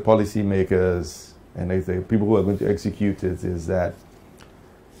advise the policymakers and the people who are going to execute it is that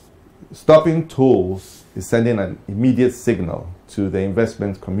stopping tolls is sending an immediate signal to the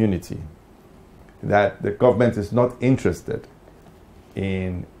investment community that the government is not interested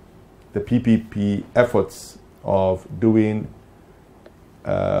in the PPP efforts of doing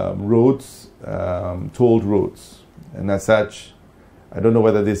roads, tolled roads. And as such, I don't know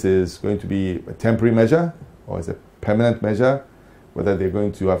whether this is going to be a temporary measure or is a permanent measure, whether they're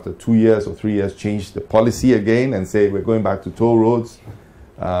going to, after 2 years or 3 years, change the policy again and say we're going back to toll roads.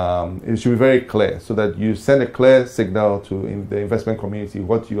 It should be very clear so that you send a clear signal to the investment community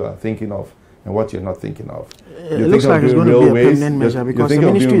what you are thinking of and what you're not thinking of. It looks like it's going to be a permanent measure because the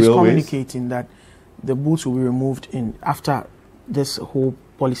ministry is communicating that the booths will be removed after this whole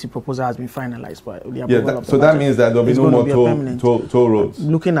policy proposal has been finalized by the approval of the so budget. That means that there'll be no more toll roads.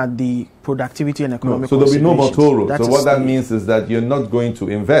 Looking at the productivity and economic so there'll be no more toll roads. So what that means is that you're not going to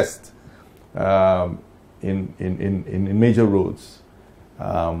invest in major roads,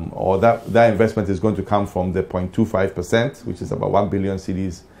 or that investment is going to come from the 0.25%, which is about 1 billion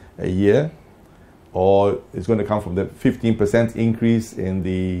cedis a year, or it's going to come from the 15% increase in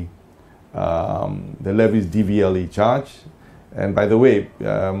the levies DVLE charge. And by the way,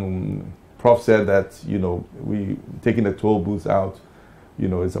 Prof said that, we taking the toll booths out,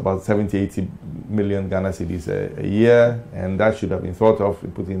 it's about 70-80 million Ghana cedis a year, and that should have been thought of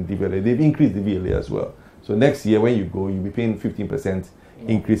and put in DVLA. They've increased DVLA as well. So next year when you go, you'll be paying 15%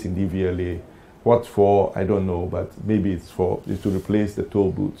 increase in DVLA. What for, I don't know, but maybe it's to replace the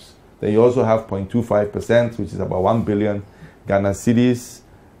toll booths. Then you also have 0.25%, which is about 1 billion Ghana cedis,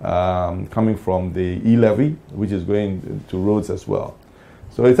 coming from the e-levy, which is going to roads as well.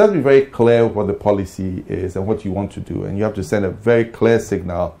 So it has to be very clear what the policy is and what you want to do. And you have to send a very clear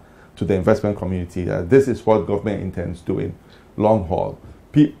signal to the investment community that this is what government intends doing long haul.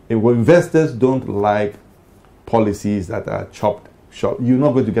 Investors don't like policies that are chopped short. You're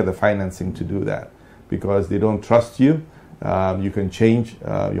not going to get the financing to do that because they don't trust you. You can change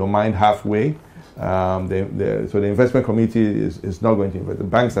your mind halfway. So the investment community is not going to invest. The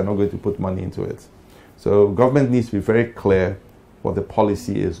banks are not going to put money into it. So government needs to be very clear what the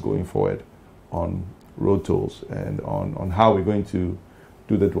policy is going forward on road tolls and on how we're going to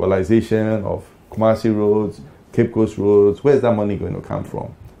do the dualization of Kumasi roads, Cape Coast roads. Where's that money going to come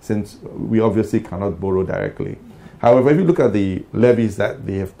from? Since we obviously cannot borrow directly. However, if you look at the levies that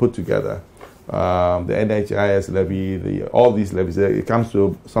they have put together, the NHIS levy, all these levies, it comes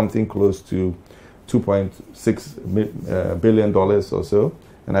to something close to $2.6 billion or so.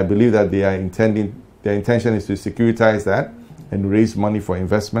 And I believe that their intention is to securitize that and raise money for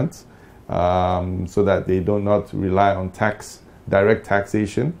investments so that they do not rely on tax direct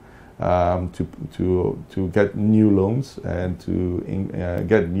taxation to get new loans and to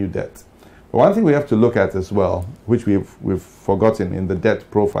get new debt. But one thing we have to look at as well, which we've forgotten in the debt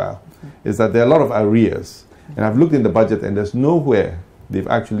profile, is that there are a lot of arrears. And I've looked in the budget, and there's nowhere they've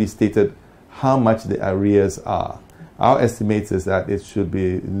actually stated how much the arrears are. Our estimate is that it should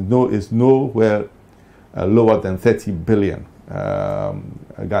be nowhere lower than 30 billion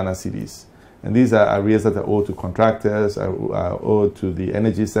Ghana cedis. And these are arrears that are owed to contractors, are owed to the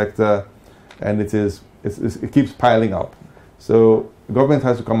energy sector, and it keeps piling up. So the government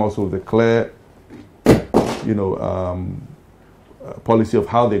has to come also with a clear, policy of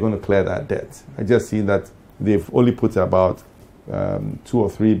how they're going to clear that debt. I just see that they've only put about 2 or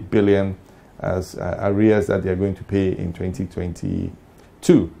 3 billion as arrears that they're going to pay in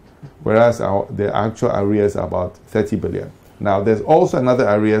 2022, whereas the actual arrears are about 30 billion. Now, there's also another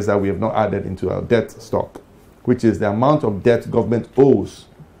arrears that we have not added into our debt stock, which is the amount of debt government owes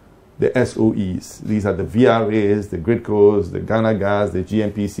the SOEs. These are the VRAs, the Gridcos, the Ghana Gas, the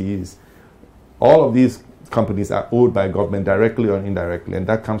GNPCs. All of these companies are owed by government directly or indirectly, and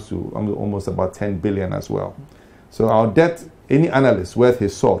that comes to almost about 10 billion as well. So our debt, any analyst worth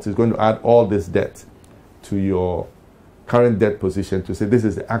his salt is going to add all this debt to your current debt position to say this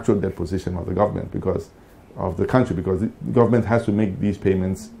is the actual debt position of the government because the government has to make these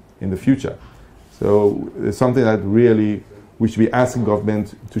payments in the future. So it's something that really we should be asking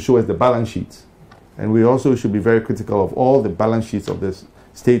government to show us the balance sheets. And we also should be very critical of all the balance sheets of this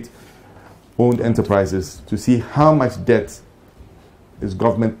state-owned enterprises to see how much debt is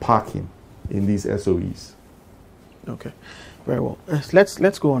government parking in these SOEs. Okay, very well.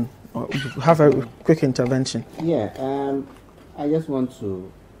 Let's go on. Have a quick intervention. Yeah, I just want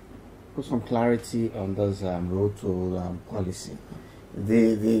to put some clarity on this road to policy.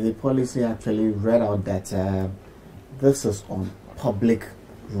 The policy actually read out that this is on public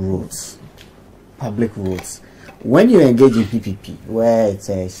roads. Public roads. When you engage in PPP, where it's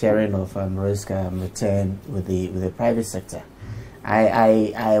a sharing of risk return with the private sector,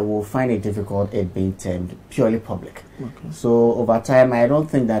 I will find it difficult it being termed purely public. Okay. So over time, I don't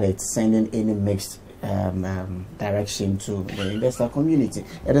think that it's sending any mixed direction to the investor community.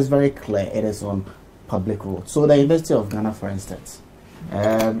 It is very clear it is on public roads. So the University of Ghana, for instance,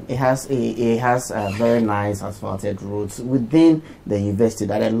 it has very nice asphalted roads within the university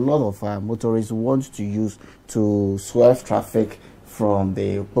that a lot of motorists want to use to swerve traffic from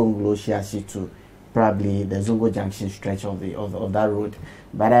the Ponglo Shiashi to probably the Zungo Junction stretch of that road.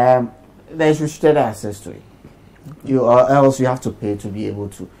 But there's restricted access to it. Else you have to pay to be able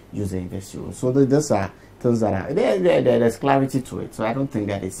to use the university road. So those are things that are there's clarity to it. So I don't think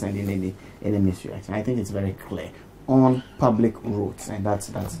that it's sending any misreaction. I think it's very clear on public roads, and that's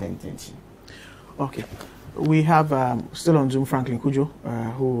the intention. Okay, we have still on Zoom Franklin Kujo,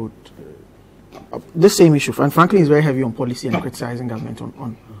 who the same issue. And Franklin is very heavy on policy and criticizing government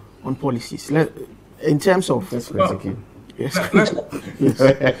on policies. In terms of that's critical. Yes.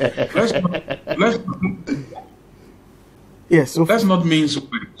 Let's not mince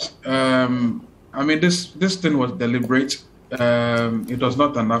words. I mean, this thing was deliberate. It was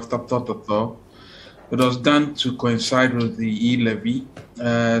not an afterthought at all. It was done to coincide with the e-levy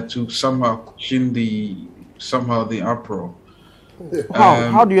to somehow cushion the uproar.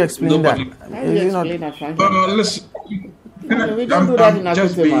 How do you explain that? How do you explain that? Listen, we don't do that in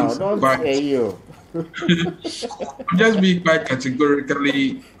Akutema. Don't say you. I'm just being quite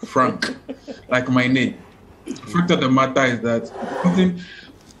categorically frank, like my name. The fact of the matter is that I think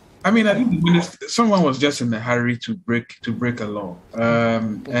someone was just in a hurry to break a law,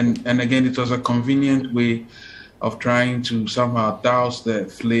 and again, it was a convenient way of trying to somehow douse the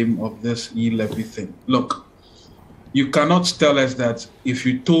flame of this e-levy thing. Look, you cannot tell us that if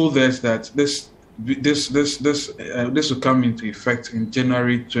you told us that this will come into effect in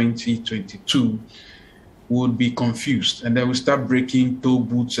January 2022, we would be confused, and then we start breaking toll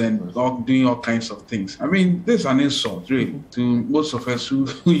booths and doing all kinds of things. I mean, this is an insult, really, to most of us who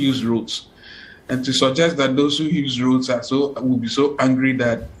use roads. And to suggest that those who use roads will be so angry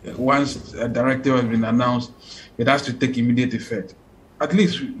that once a directive has been announced, it has to take immediate effect. At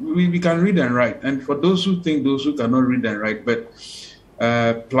least we can read and write. And for those who think those who cannot read and write, but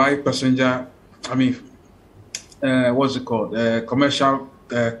ply passenger, what's it called? Commercial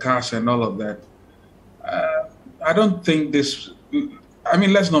cars and all of that. I don't think this.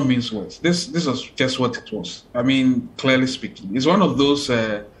 Let's not mince words. This was just what it was. Clearly speaking, it's one of those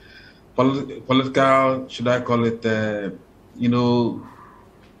political, should I call it,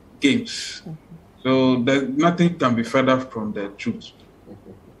 games. So nothing can be further from the truth.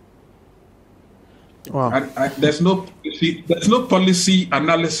 Wow. There's no policy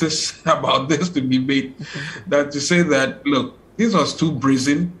analysis about this to be made. That to say that, look, this was too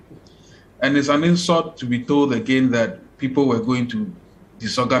brazen, and it's an insult to be told again that people were going to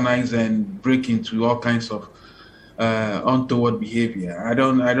disorganize and break into all kinds of untoward behavior. I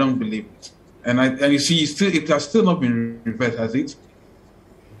don't believe it. And you see, it has still not been reversed, has it?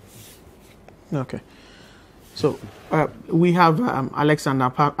 Okay. So we have Alexander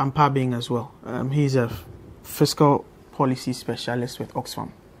Ampabing as well. He's a fiscal policy specialist with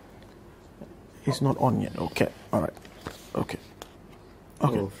Oxfam. He's not on yet. Okay. All right. Okay.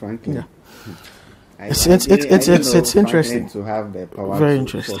 Okay. Oh, frankly, yeah. It's interesting to have the power. Very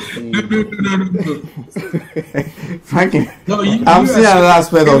interesting. Frankly, I'm seeing another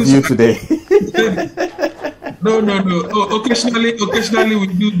aspect of you today. No. Occasionally we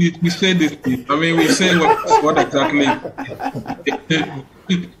do this. We say this. I mean, we say what exactly.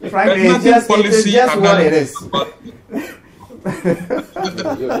 Frankly, it's just what it is.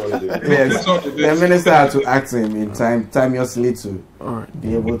 Yes, the minister had to act in timeously to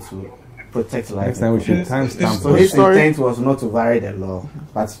be able to protect life. Next time we should timestamp. So his intent was not to vary the law,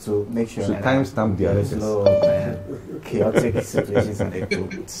 but to make sure that timestamp there is no chaotic situations and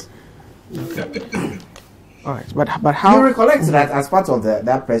equipment. All right, but how you recollect that as part of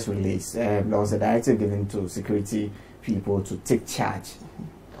that press release, there was a directive given to security people to take charge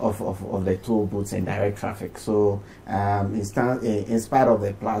of the toll booths and direct traffic. So in spite of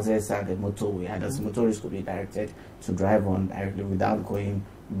the plazas and the motorway, the motorists could be directed to drive on directly without going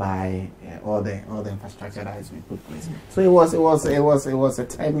by all the infrastructure that has been put in place. So it was a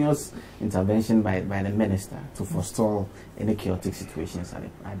timeless intervention by the minister to forestall any chaotic situations at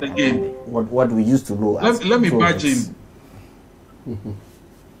what we used to know as let me imagine.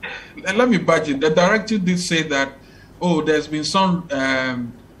 Let me imagine. The directive did say that, there's been some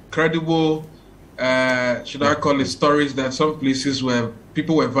credible, should I call it, stories that some places where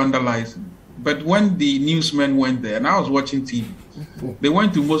people were vandalizing. But when the newsmen went there, and I was watching TV, they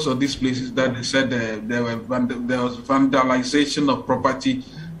went to most of these places that they said there was vandalization of property.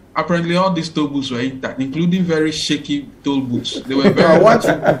 Apparently, all these toll booths were intact, including very shaky toll booths. They were very. What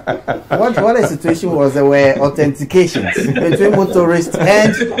the situation was, there were authentications between motorists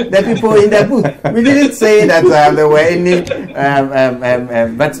and the people in the booth. We didn't say that there were any,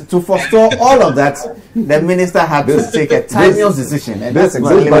 but to forestall all of that, the minister had to take a timeless decision, and that's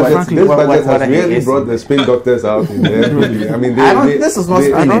exactly what has really brought the spin doctors out in there. I mean, this is not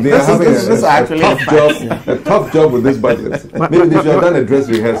spinning. They are having a tough job with this budget. Maybe they should have done a dress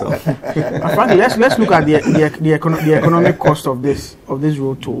rehearsal. Frankly, let's look at the economic cost of this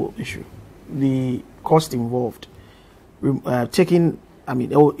road toll issue, the cost involved. Taking, I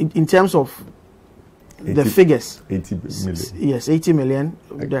mean, in terms of the figures, 80 million. Yes, 80 million.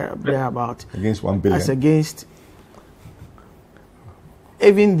 They're about against 1 billion. As against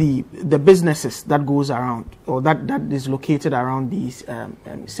even the businesses that goes around or that is located around these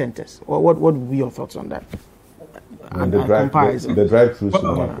centers. What would be your thoughts on that? And the drive-through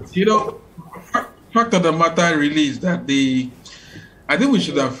supermarkets. You know, fact of the matter really is that I think we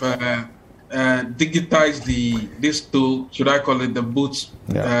should have digitized this tool. Should I call it the booths?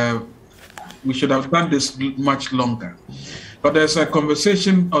 Yeah. We should have done this much longer. But there's a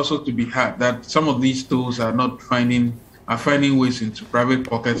conversation also to be had that some of these tools are finding ways into private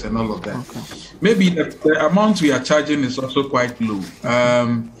pockets and all of that. Okay. Maybe the amount we are charging is also quite low.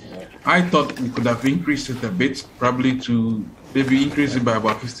 I thought we could have increased it a bit, probably to maybe increase it by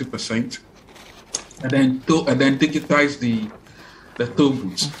about 50%, and then digitize the toll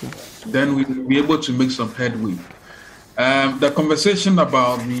booths. Okay. Then we'll be able to make some headway. The conversation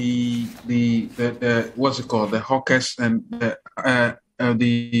about the what's it called, the hawkers and the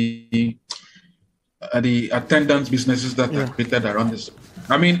attendance businesses that are created around this.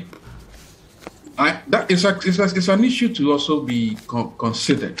 I mean, it's an issue to also be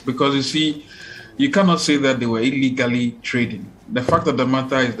considered, because you see, you cannot say that they were illegally trading. The fact of the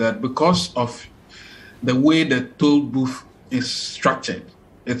matter is that because of the way the toll booth is structured,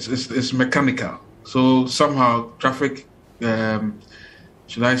 it's mechanical. So somehow traffic,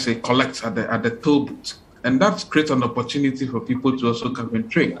 should I say, collects at the toll booth, and that creates an opportunity for people to also come and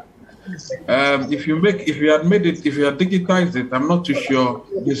trade. If you had digitized it, I'm not too sure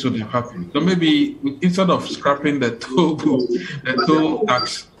this would have happened. So maybe instead of scrapping the toll booth, the toll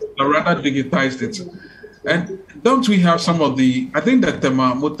tax, I rather digitized it. And don't we have some of I think that the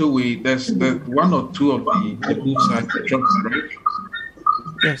motorway, there's one or two of the booths are trucks, right?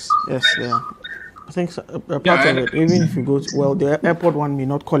 Yes, yeah. I think so, part of it, even if you go to, the airport one may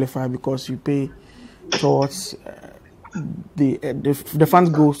not qualify because you pay towards the funds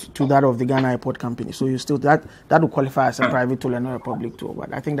goes to that of the Ghana Airport Company. So you still that will qualify as a private toll and not a public toll.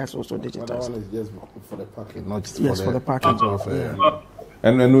 But I think that's also digitized. That one is just for the parking, not just for the parking.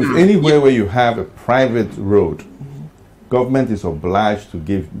 And anywhere where you have a private road, government is obliged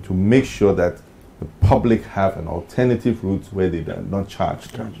to make sure that the public have an alternative route where they are not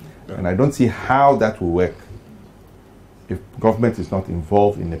charged. And I don't see how that will work if government is not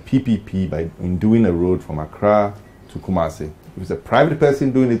involved in a PPP in doing a road from Accra to Kumasi. If it's a private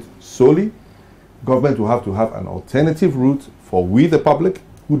person doing it solely, government will have to have an alternative route for we the public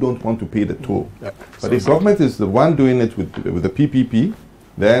who don't want to pay the toll. But if government is the one doing it with the PPP,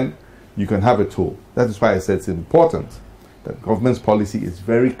 then you can have a toll. That is why I said it's important that government's policy is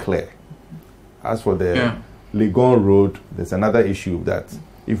very clear. As for the Legon Road, there's another issue that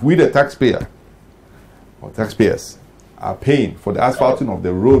if we, the taxpayer or taxpayers, are paying for the asphalting of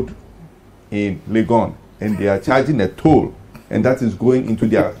the road in Legon and they are charging a toll, and that is going into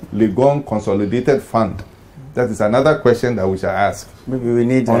their Legon Consolidated Fund, that is another question that we shall ask. Maybe we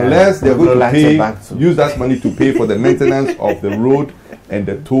need unless they're going to use that money to pay for the maintenance of the road and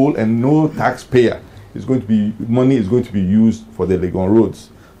the toll, and no taxpayer is going to be money is going to be used for the Legon roads.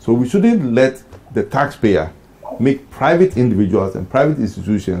 So we shouldn't let the taxpayer make private individuals and private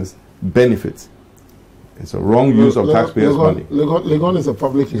institutions benefit. It's a wrong use of taxpayers' money. Legon is a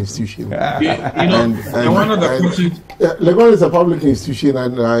public institution. Legon is a public institution,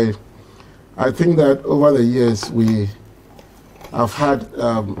 and I think that over the years we have had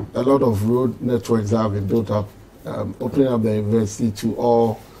a lot of road networks that have been built up, opening up the university to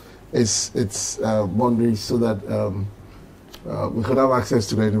all its boundaries so that we could have access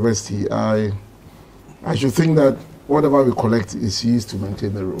to the university. I should think that whatever we collect is used to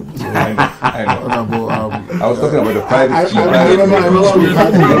maintain the road. So, I know. I was talking about the private. I remember we've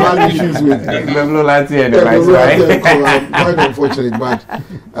had issues with quite unfortunate, but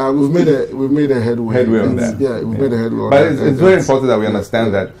we've made a headway on that. Yeah, we've made a headway on that. But it's very important that we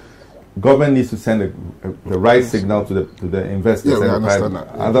understand that government needs to send the right signal to the investors. Yeah, we understand that.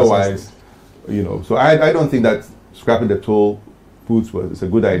 Otherwise, so I don't think that scrapping the toll booths is a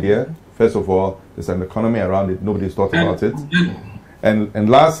good idea. First of all, there's an economy around it. Nobody's thought about it. And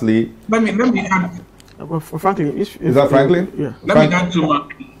lastly, let me add. Franklin, is that Franklin? Yeah. Let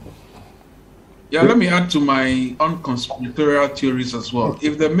me add to my unconspiratorial theories as well.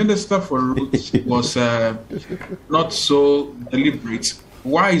 If the Minister for Roads was not so deliberate,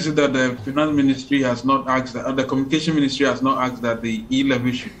 why is it that the Finance Ministry has not asked that, or the Communication Ministry has not asked that the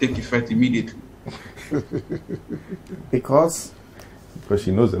e-levy should take effect immediately? Because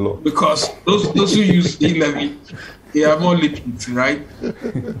she knows the law. Because those who use e-levy, they are more literate, right?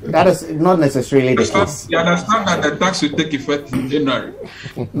 That is not necessarily the case. You understand that the tax will take effect in January?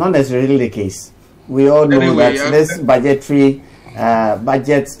 Not necessarily the case. We all know that this budgetary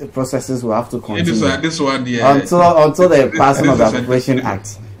budget processes will have to continue this one, yeah, until the passing of the Appropriation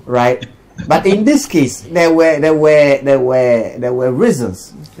Act, right? But in this case, there were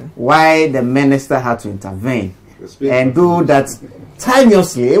reasons why the minister had to intervene and do that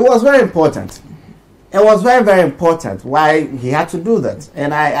timeously. It was very important. It was very, very important why he had to do that.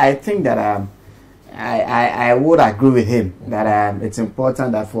 And I think that I would agree with him that it's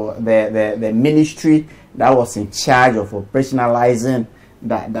important that for the ministry that was in charge of operationalizing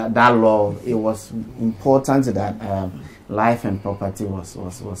that law, it was important that life and property was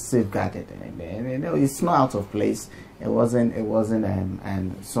safeguarded. And it's not out of place. It wasn't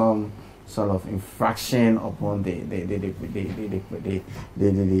and some sort of infraction upon the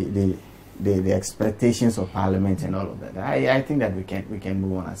expectations of Parliament and all of that. I think that we can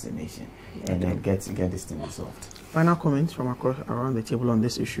move on as a nation and then get this thing resolved. Final comments from around the table on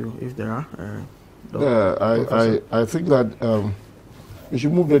this issue, if there are. I think that we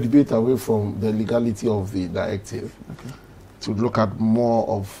should move the debate away from the legality of the directive to look at more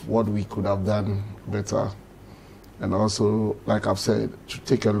of what we could have done better. And also, like I've said, to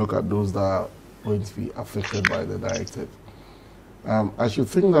take a look at those that are going to be affected by the directive. I should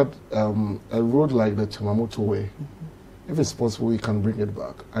think that a road like the Chimamoto Way, if it's possible, we can bring it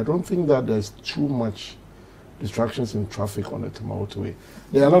back. I don't think that there's too much distractions in traffic on the Chimamoto Way.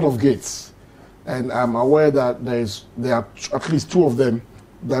 There are a lot of gates, and I'm aware that there are at least 2 of them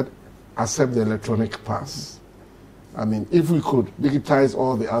that accept the electronic pass. I mean, if we could digitize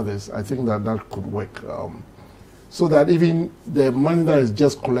all the others, I think that could work. So that even the money that is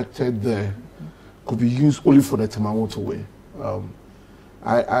just collected there could be used only for the Chimamoto Way.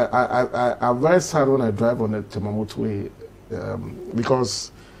 I'm very sad when I drive on the Chimamoto Way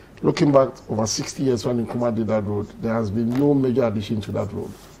because looking back over 60 years when Nkrumah did that road, there has been no major addition to that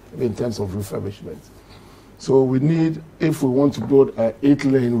road in terms of refurbishment. So we need, if we want to build an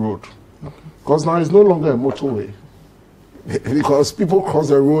 8-lane road, because now it's no longer a motorway, because people cross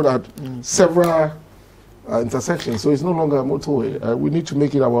the road at several intersections, so it's no longer a motorway. We need to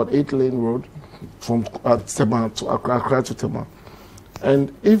make it about 8-lane road from Tema to Accra to Tema.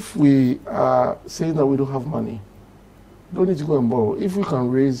 And if we are saying that we don't have money, we don't need to go and borrow. If we can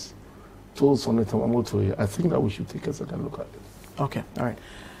raise tolls on the Tema motorway, I think that we should take a second look at it. Okay, all right.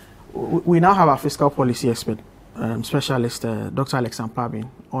 We now have our fiscal policy expert, specialist, Dr. Alex Ampabin,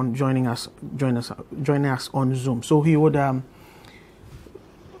 on joining us on Zoom. So he would, Dr.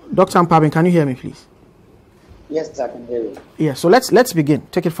 Ampabin, can you hear me, please? Yes, I can hear you. Yeah. So let's begin.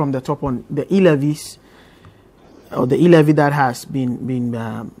 Take it from the top on the e-levies, or the e-levy that has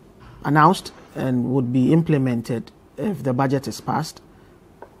been announced and would be implemented if the budget is passed,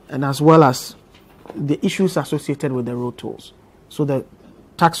 and as well as the issues associated with the road tolls. So the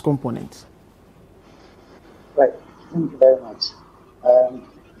tax components. Right. Thank you very much.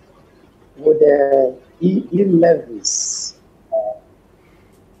 With the e-levies,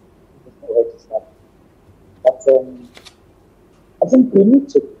 but I think we need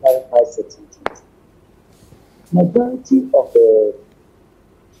to clarify certain things. Majority of the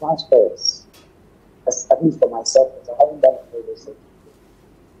transfers, at least for myself, because I haven't done it for this,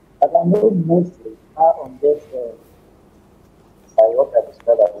 but I know mostly are on this. What I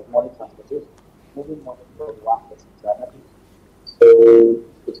described as money transportation, moving money from one person to another. So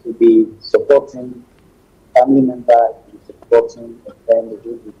it will be supporting family members, supporting a friend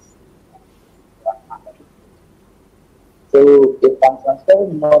who is. So if I'm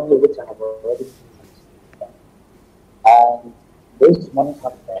transferring money, which I have already seen, and those money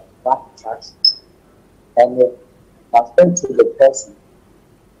have back tax, and if transferred to the person,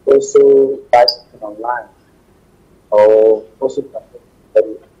 also buy something online, or also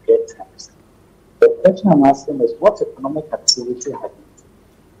get taxed. The question I'm asking is, what economic activity have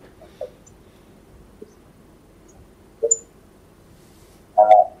you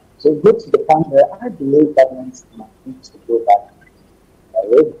so go to the point where I believe governments need to go back.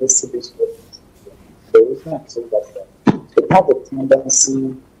 With this the reason I say that they have a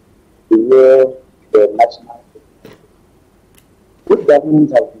tendency to wear the national. Good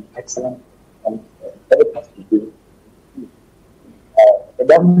government has been excellent and very positive. The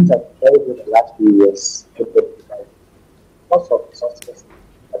government has been very good the last few years with lots of resources.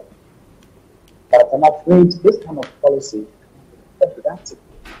 But I'm afraid this kind of policy is productive.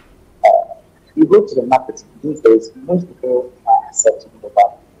 You go to the market these days, most people are accepting the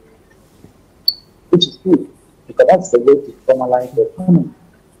value, which is good, because that's the way to formalize the economy.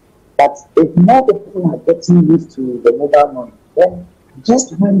 But if more people are getting used to the mobile money, then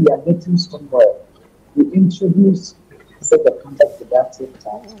just when we are getting somewhere, we introduce set of counterproductive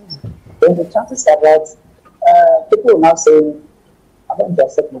tax, then the chances are that people will now say, I don't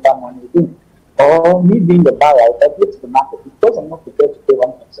just accept mobile money again. Or me being the buyer, if I go to the market, because I'm not prepared to pay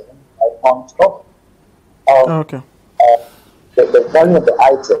 1.7, I found stock. The value of the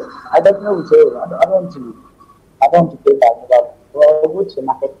item. I definitely say, I don't want to pay by mobile, or go to the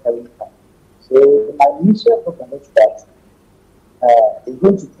market selling time. So my initial hope on this that is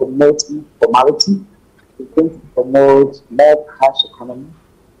going to promote informality, it's going to promote more cash economy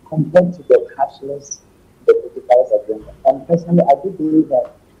compared to the cashless, the digitalized agenda. And personally, I do believe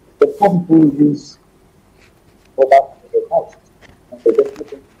that the poor people use mobile for their house, and they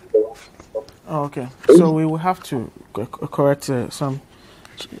definitely do the one. Okay, so we will have to correct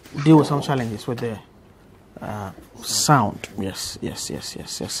deal with some challenges with the sound. Yes.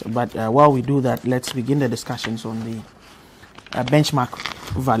 But while we do that, let's begin the discussions on the benchmark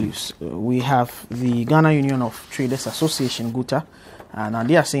values. We have the Ghana Union of Traders Association, GUTA, and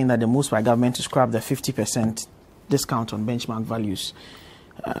they are saying that the moves by government to scrap the 50% discount on benchmark values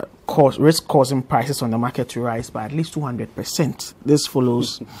risk causing prices on the market to rise by at least 200%. This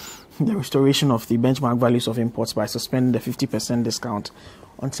follows the restoration of the benchmark values of imports by suspending the 50% discount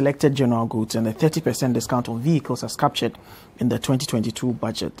on selected general goods and the 30% discount on vehicles as captured in the 2022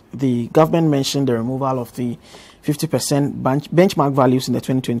 budget. The government mentioned the removal of the 50% benchmark values in the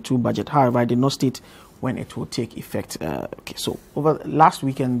 2022 budget. However, I did not state when it will take effect. So over last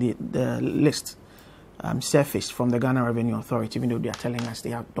weekend, the list surfaced from the Ghana Revenue Authority, even though they are telling us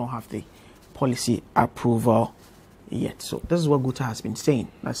they don't have the policy approval yet. So this is what GUTA has been saying.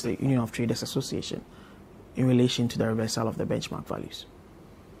 That's the Union of Traders Association in relation to the reversal of the benchmark values.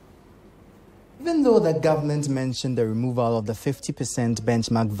 Even though the government mentioned the removal of the 50%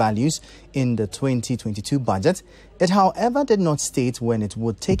 benchmark values in the 2022 budget, it however did not state when it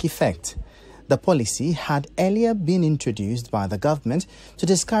would take effect. The policy had earlier been introduced by the government to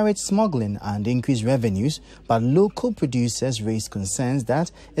discourage smuggling and increase revenues, but local producers raised concerns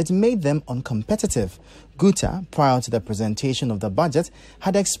that it made them uncompetitive. Guta, prior to the presentation of the budget,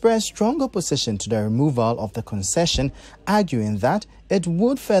 had expressed strong opposition to the removal of the concession, arguing that it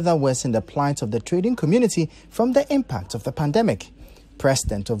would further worsen the plight of the trading community from the impact of the pandemic.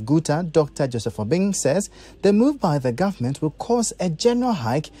 President of Guta, Dr. Joseph Obing, says the move by the government will cause a general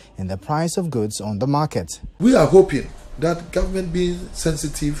hike in the price of goods on the market. We are hoping that government being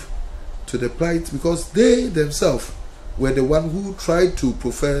sensitive to the plight, because they themselves were the one who tried to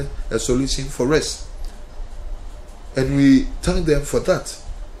prefer a solution for us. And we thank them for that.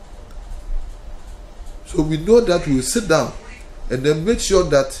 So we know that we will sit down and then make sure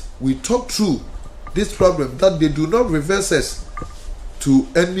that we talk through this problem, that they do not reverse us to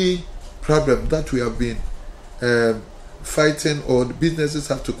any problem that we have been fighting or the businesses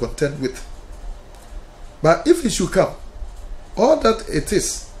have to contend with. But if it should come, all that it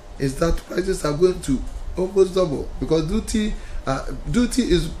is that prices are going to almost double, because duty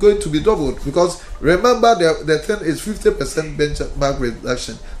is going to be doubled, because remember the thing is 50% benchmark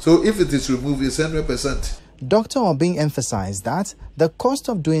reduction. So if it is removed, it's 100%. Dr. Obing emphasized that the cost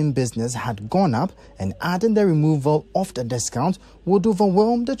of doing business had gone up, and adding the removal of the discount would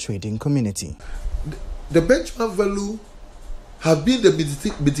overwhelm the trading community. The benchmark value have been the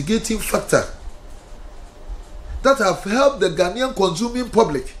mitigating factor that have helped the Ghanaian consuming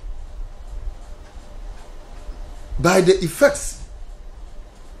public by the effects,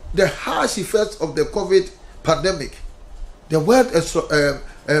 the harsh effects of the COVID pandemic, the world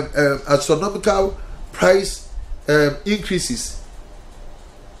astronomical price increases,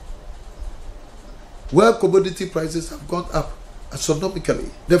 where commodity prices have gone up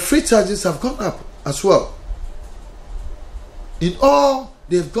astronomically. The freight charges have gone up as well. In all,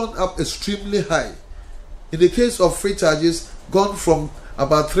 they've gone up extremely high. In the case of freight charges, gone from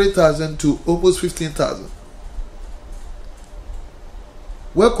about 3,000 to almost 15,000.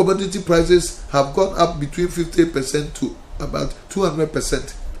 Where commodity prices have gone up between 50% to about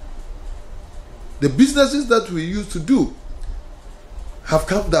 200%. The businesses that we used to do have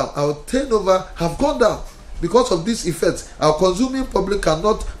come down. Our turnover have gone down because of these effects. Our consuming public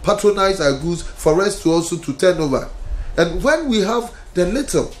cannot patronize our goods for us to also to turn over. And when we have the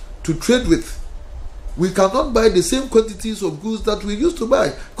little to trade with, we cannot buy the same quantities of goods that we used to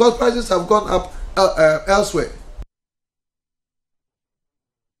buy because prices have gone up elsewhere.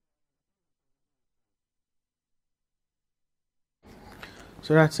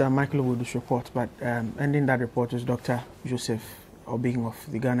 So that's Michael Owudu's report, but ending that report is Dr. Joseph Obing of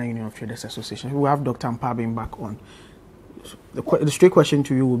the Ghana Union of Traders Association. We have Dr. Mpabing back on. So the straight question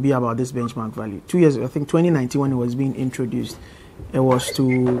to you will be about this benchmark value. 2 years, I think 2019 when it was being introduced, it was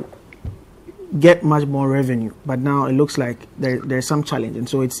to get much more revenue, but now it looks like there's some challenge, and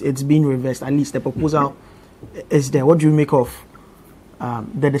so it's been reversed. At least the proposal is there. What do you make of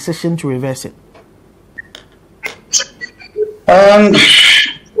the decision to reverse it?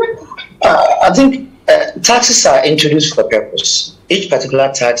 I think taxes are introduced for a purpose. Each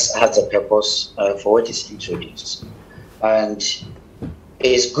particular tax has a purpose for which it's introduced. And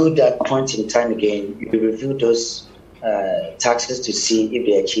it's good at point in time again, you review those taxes to see if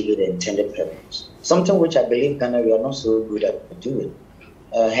they achieve the intended purpose. Something which I believe Ghana we are not so good at doing.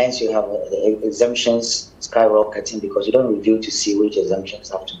 Hence you have the exemptions skyrocketing because you don't review to see which exemptions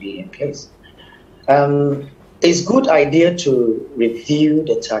have to be in place. It's a good idea to review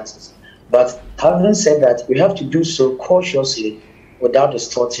the taxes, but having said that, we have to do so cautiously without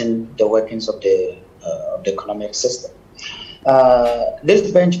distorting the workings of the economic system.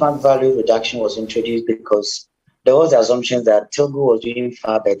 This benchmark value reduction was introduced because there was the assumption that Togo was doing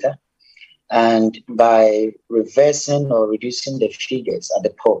far better, and by reversing or reducing the figures at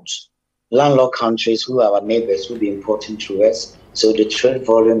the ports, landlocked countries who are our neighbors will be importing to us, so the trade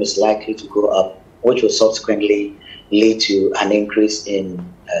volume is likely to go up, which will subsequently lead to an increase in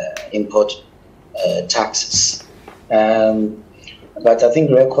import taxes. But I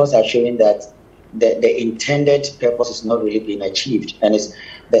think records are showing that the intended purpose is not really being achieved, and it's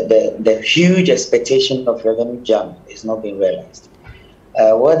the huge expectation of revenue jump is not being realized.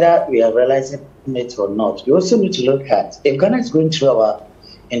 Whether we are realizing it or not, we also need to look at, if Ghana is going through our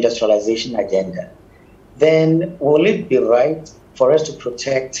industrialization agenda, then will it be right for us to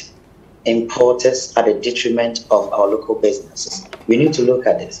protect importers at the detriment of our local businesses? We need to look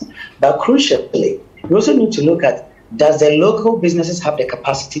at this. But crucially, we also need to look at, does the local businesses have the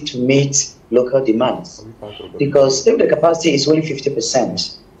capacity to meet local demands? Because if the capacity is only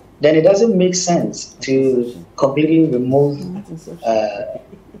 50%, then it doesn't make sense to completely remove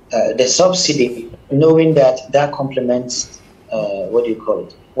the subsidy, knowing that complements what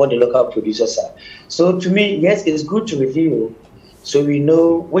the local producers are. So to me, yes, it's good to review so we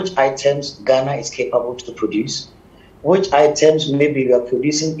know which items Ghana is capable to produce, which items maybe we are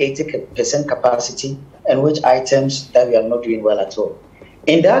producing 80% capacity, and which items that we are not doing well at all.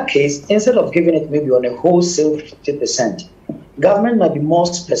 In that case, instead of giving it maybe on a wholesale 50%, government might be more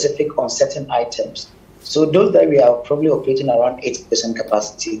specific on certain items. So those that we are probably operating around 80%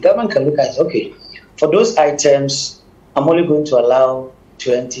 capacity, government can look at, okay, for those items, I'm only going to allow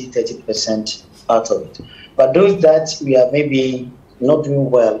 20-30% out of it. But those that we are maybe not doing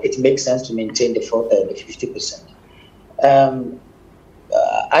well, it makes sense to maintain the 50%.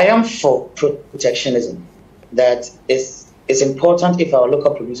 I am for protectionism. That it's important if our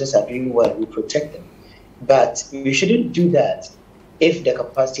local producers are doing well, we protect them. But we shouldn't do that if the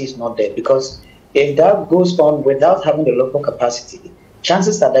capacity is not there, because if that goes on without having the local capacity,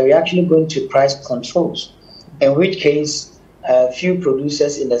 chances are that we're actually going to price controls, in which case few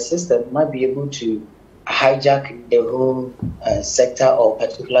producers in the system might be able to hijack the whole sector or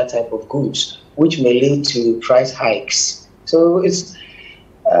particular type of goods, which may lead to price hikes. So it's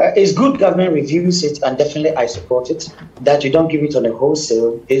good government reviews it, and definitely I support it, that you don't give it on a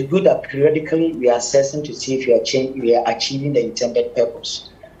wholesale. It's good that periodically we are assessing to see if we are achieving the intended purpose.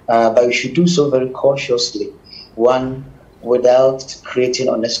 But we should do so very cautiously, one, without creating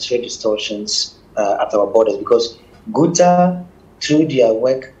unnecessary distortions at our borders, because GUTA, through their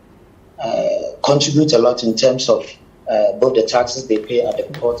work, contribute a lot in terms of both the taxes they pay at the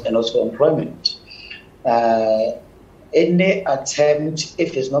port and also employment. Any attempt,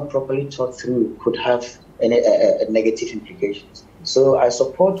 if it's not properly thought through, could have negative implications. So I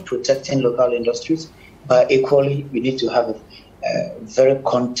support protecting local industries, but equally we need to have a very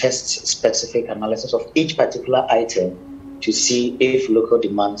context-specific analysis of each particular item to see if local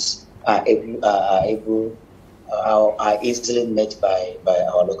demands are easily met by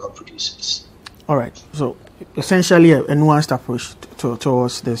our local producers. All right. So essentially a nuanced approach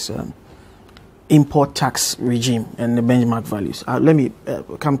towards this import tax regime and the benchmark values. Let me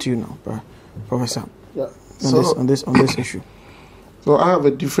come to you now, Professor. Yeah. On this issue. So I have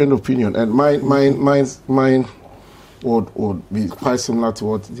a different opinion, and mine would be quite similar to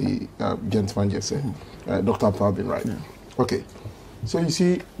what the gentleman just said, Dr. Palvin, right? Yeah. Okay. So you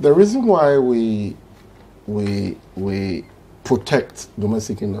see, the reason why we protect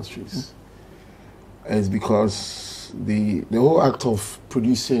domestic industries is because the whole act of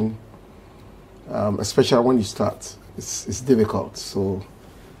producing, especially when you start, it's difficult. So,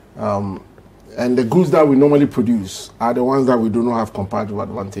 and the goods that we normally produce are the ones that we do not have comparative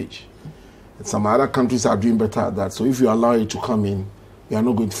advantage. And some other countries are doing better at that. So if you allow it to come in, you are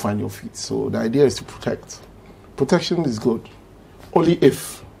not going to find your feet. So the idea is to protect. Protection is good, only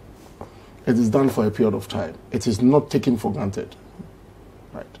if it is done for a period of time. It is not taken for granted,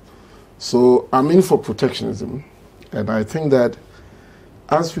 right? So I'm in for protectionism, and I think that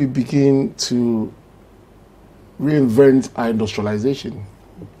as we begin to reinvent our industrialization,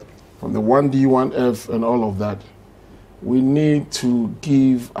 from the 1D, 1F, and all of that, we need to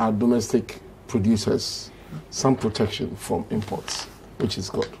give our domestic producers some protection from imports, which is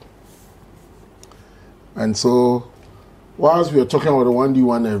good. And so, whilst we are talking about the 1D,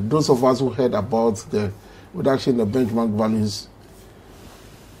 1F, those of us who heard about the reduction in the benchmark values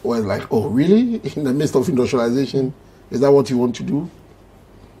were like, oh, really? In the midst of industrialization, is that what you want to do?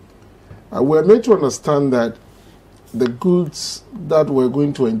 We're made to understand that the goods that we're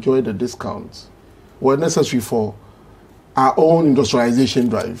going to enjoy the discounts were necessary for our own industrialization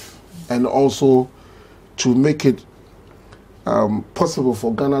drive, and also to make it possible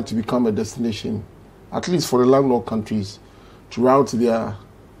for Ghana to become a destination, at least for the landlocked countries, to route their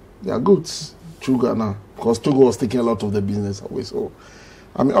goods through Ghana, because Togo was taking a lot of the business away. So,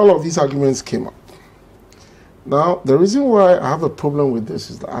 I mean, all of these arguments came up. Now, the reason why I have a problem with this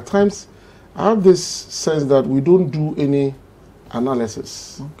is that at times I have this sense that we don't do any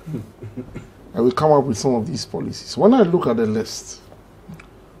analysis. Okay. And we come up with some of these policies. When I look at the list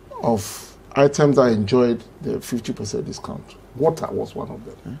of items that enjoyed the 50% discount, water was one of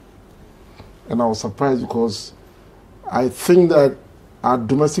them. Okay. And I was surprised because I think that our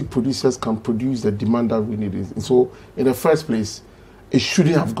domestic producers can produce the demand that we need. And so, in the first place, it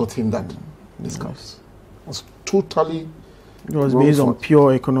shouldn't have gotten that discount. Yes. It was totally It was based on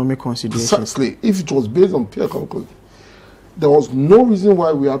pure economic considerations. Exactly. If it was based on pure economic, there was no reason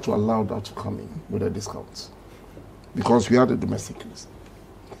why we had to allow that to come in with a discount, because we had a domestic list.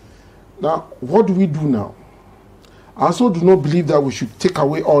 Now, what do we do now? I also do not believe that we should take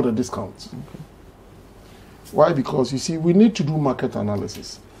away all the discounts. Okay. Why? Because, you see, we need to do market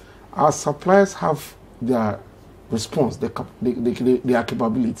analysis. Our suppliers have their response, their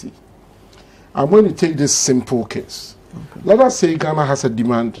capability. I'm going to take this simple case. Okay. Let us say Ghana has a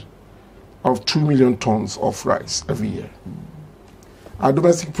demand of 2 million tons of rice every year. Our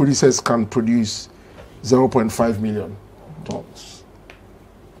domestic producers can produce 0.5 million tons.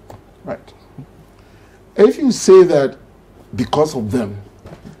 Right. If you say that because of them,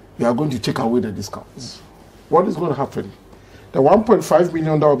 we are going to take away the discounts, what is going to happen? The 1.5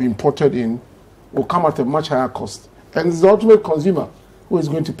 million that will be imported in will come at a much higher cost. And it's the ultimate consumer who is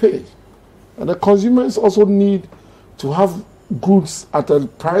going to pay. And the consumers also need to have goods at a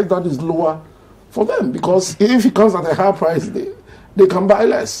price that is lower for them, because if it comes at a higher price, they can buy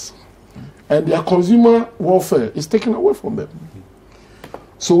less. And their consumer welfare is taken away from them.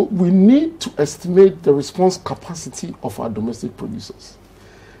 So we need to estimate the response capacity of our domestic producers.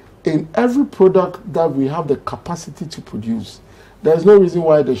 In every product that we have the capacity to produce, there is no reason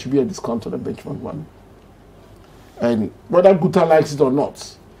why there should be a discount on the benchmark value. And whether Guta likes it or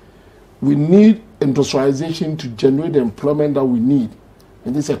not, we need industrialization to generate the employment that we need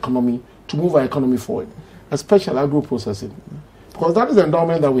in this economy to move our economy forward, especially agro-processing. Because that is the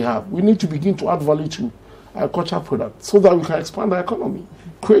endowment that we have. We need to begin to add value to agricultural products so that we can expand our economy,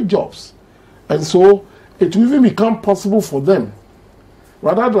 create jobs. And so it will even become possible for them,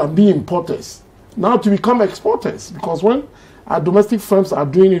 rather than be importers, now to become exporters. Because when our domestic firms are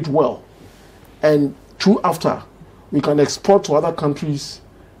doing it well, and through after, we can export to other countries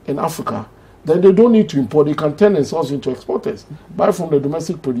in Africa, then they don't need to import. They can turn themselves into exporters, buy from the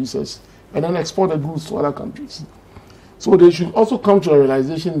domestic producers, and then export the goods to other countries. So they should also come to a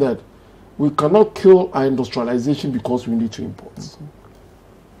realization that we cannot kill our industrialization because we need to import.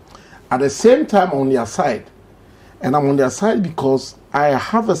 At the same time, on their side, and I'm on their side because I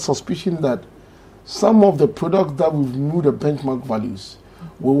have a suspicion that some of the products that we've moved the benchmark values,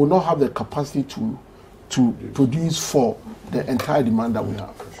 we will not have the capacity to produce for the entire demand that we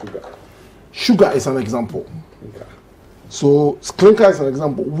have. Sugar is an example. So clinker is an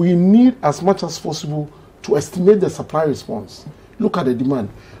example. We need as much as possible to estimate the supply response. Look at the demand.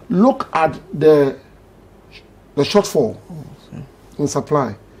 Look at the shortfall in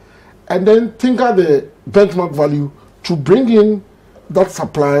supply. And then think of the benchmark value to bring in that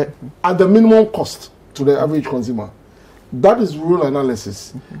supply at the minimum cost to the average consumer. That is real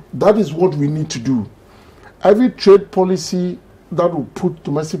analysis. That is what we need to do. Every trade policy that will put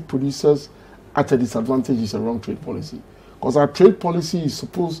domestic producers at a disadvantage is a wrong trade policy. Because our trade policy is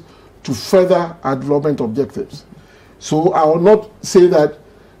supposed to further our development objectives. So I will not say that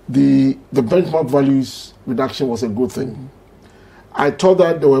the benchmark values reduction was a good thing. I thought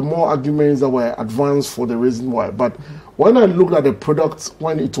that there were more arguments that were advanced for the reason why. But when I looked at the products,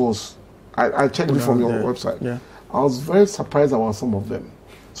 when it was, I checked it from your website, I was very surprised about some of them.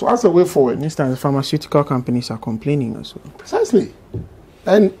 So as a way forward. For instance, pharmaceutical companies are complaining as well. Precisely.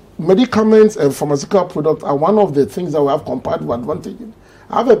 And medicaments and pharmaceutical products are one of the things that we have comparative advantage in.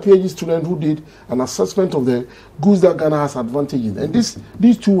 I have a PhD student who did an assessment of the goods that Ghana has advantage in. And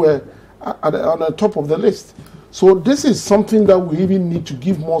these two were on the top of the list. So this is something that we even need to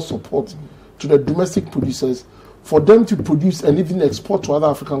give more support to the domestic producers for them to produce and even export to other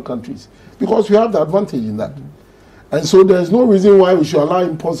African countries. Because we have the advantage in that. And so there's no reason why we should allow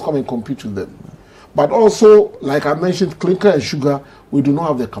imports to come and compete with them. But also, like I mentioned, clinker and sugar, we do not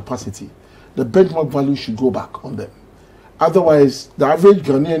have the capacity. The benchmark value should go back on them. Otherwise, the average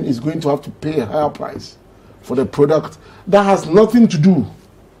Ghanaian is going to have to pay a higher price for the product that has nothing to do,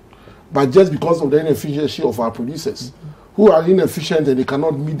 but just because of the inefficiency of our producers, who are inefficient and they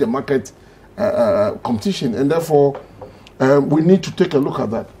cannot meet the market competition. And therefore, we need to take a look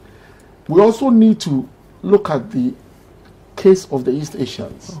at that. We also need to look at the case of the East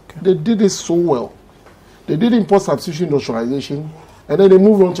Asians. Okay. They did it so well. They did import substitution industrialization, and then they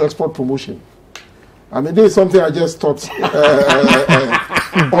moved on to export promotion. I mean, this is something I just thought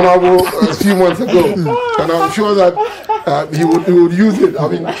honorable a few months ago, and I'm sure that he would use it. I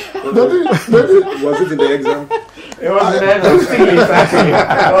mean, was it in the exam? It was in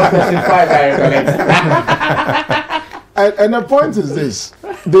the And the point is this: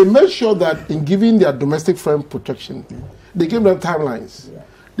 they made sure that in giving their domestic firm protection, they gave them timelines. Yeah.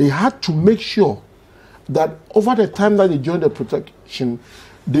 They had to make sure that over the time that they joined the protection,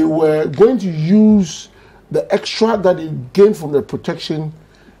 they were going to use the extra that they gained from the protection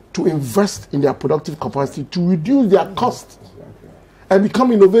to invest in their productive capacity to reduce their costs and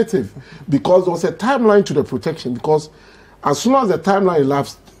become innovative. Because there was a timeline to the protection, because as soon as the timeline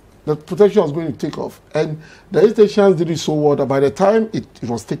elapsed, the protection was going to take off. And the East Asians did it so well that by the time it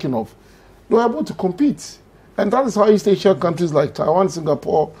was taken off, they were able to compete. And that is how East Asian countries like Taiwan,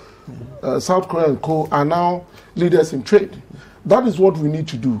 Singapore, South Korea and co are now leaders in trade. That is what we need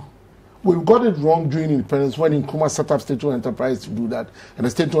to do. We got it wrong during independence when Nkrumah set up state-owned enterprise to do that. And the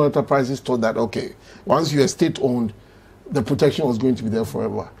state-owned enterprises thought that, okay, once you are state-owned, the protection was going to be there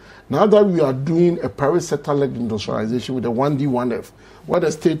forever. Now that we are doing a private sector-led industrialization with a 1D, 1F, where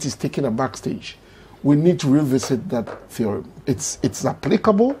the state is taking a backstage, we need to revisit that theorem. It's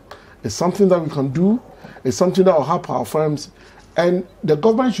applicable. It's something that we can do. It's something that will help our firms. And the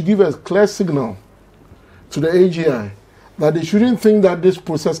government should give a clear signal to the AGI that they shouldn't think that this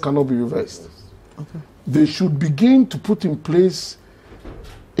process cannot be reversed. Okay. They should begin to put in place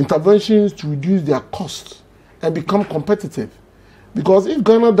interventions to reduce their costs and become competitive. Because if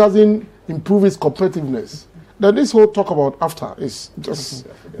Ghana doesn't improve its competitiveness, then this whole talk about AFTA is just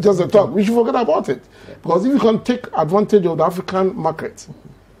a talk. We should forget about it. Because if you can take advantage of the African market,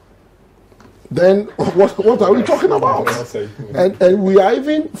 then what are we talking about? And we are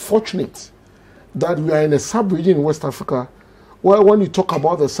even fortunate that we are in a sub-region in West Africa where when you talk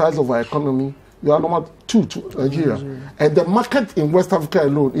about the size of our economy, we are number 2 to Nigeria. And the market in West Africa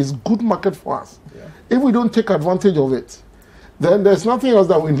alone is good market for us. If we don't take advantage of it, then there's nothing else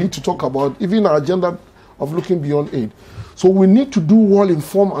that we need to talk about, even our agenda of looking beyond aid. So we need to do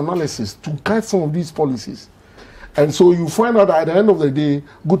well-informed analysis to guide some of these policies. And so you find out that at the end of the day,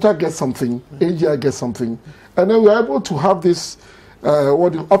 GUTA gets something, AGI gets something, and then we're able to have this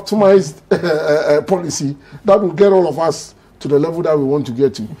optimized policy that will get all of us to the level that we want to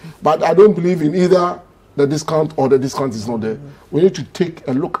get to. But I don't believe in either the discount or the discount is not there. We need to take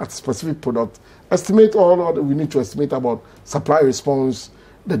a look at specific product, estimate all that we need to estimate about supply response,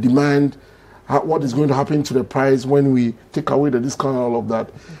 the demand, what is going to happen to the price when we take away the discount and all of that.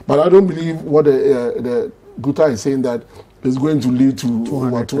 But I don't believe what the GUTA is saying that is going to lead to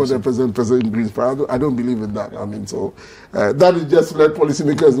 200% increase. I don't believe in that. I mean, so that is just let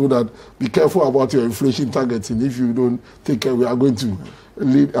policymakers know that be careful about your inflation targeting. If you don't take care, we are going to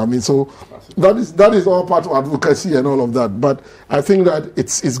lead. I mean, so that is all part of advocacy and all of that. But I think that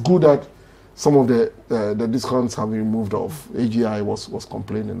it's good that some of the discounts have been removed off. AGI was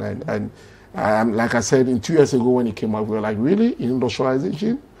complaining, and like I said, 2 years ago when it came out, we were like, really, in industrialization,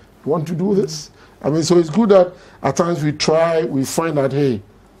 you want to do this? I mean, so it's good that at times we find that, hey,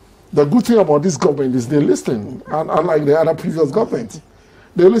 the good thing about this government is they listen, unlike the other previous government.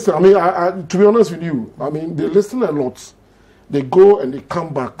 They listen. I mean, to be honest with you, I mean, they listen a lot. They go and they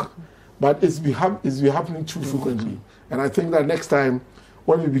come back, but it's been happening too frequently. And I think that next time,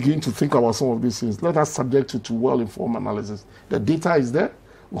 when we begin to think about some of these things, let us subject it to well-informed analysis. The data is there.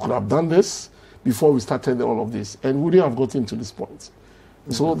 We could have done this before we started all of this, and we wouldn't have gotten to this point.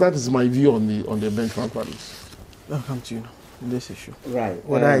 So that is my view on the benchmark values. I'll come to you now on this issue. Right.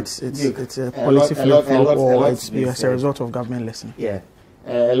 Whether it's a policy flip-flop or it's as a result of government listening. Yeah.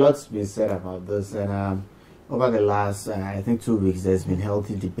 A lot's been said about this. And over the last, I think 2 weeks, there's been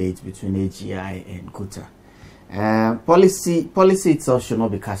healthy debate between AGI and GUTA. Policy itself should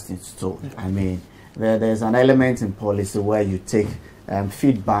not be cast in stone. I mean, there's an element in policy where you take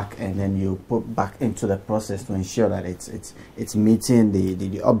feedback and then you put back into the process to ensure that it's meeting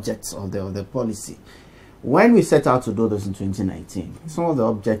the objects of the policy. When we set out to do this in 2019, some of the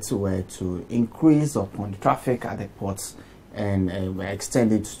objects were to increase upon traffic at the ports and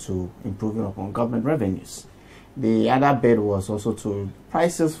extend it to improving upon government revenues. The other bit was also to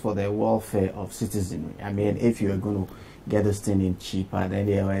prices for the welfare of citizenry. I mean, if you are going to get this thing in cheaper, then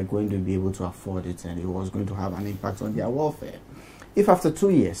they are going to be able to afford it, and it was going to have an impact on their welfare. If after 2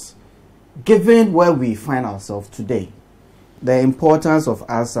 years, given where we find ourselves today, the importance of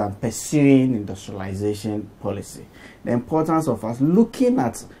us pursuing industrialization policy, the importance of us looking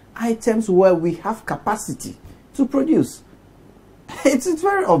at items where we have capacity to produce, it's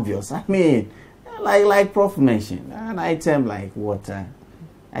very obvious. I mean, like Prof mentioned, an item like water,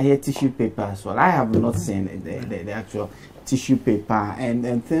 I hear tissue paper as well. I have not seen the actual tissue paper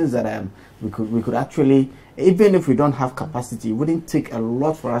and things that we could actually, even if we don't have capacity, it wouldn't take a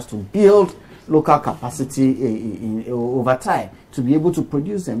lot for us to build local capacity over time to be able to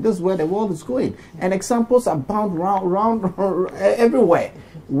produce them. This is where the world is going. And examples are bound around everywhere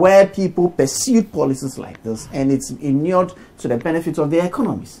where people pursued policies like this, and it's inured to the benefit of their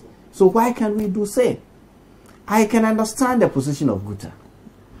economies. So why can't we do same? I can understand the position of GUTA.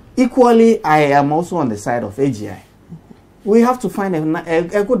 Equally, I am also on the side of AGI. We have to find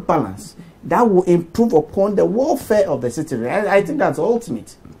a good balance that will improve upon the welfare of the citizen. I think that's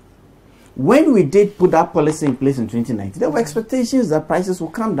ultimate. When we did put that policy in place in 2019, there were expectations that prices will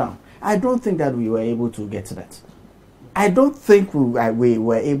come down. I don't think that we were able to get to that. I don't think we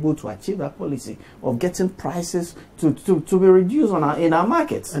were able to achieve that policy of getting prices to be reduced in our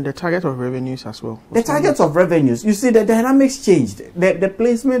markets. And the target of revenues as well. The target of revenues, you see, the dynamics changed. The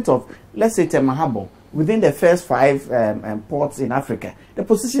placement of, let's say, Tema Harbour within the first 5 ports in Africa, the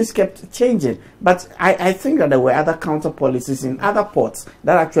positions kept changing. But I think that there were other counter policies in other ports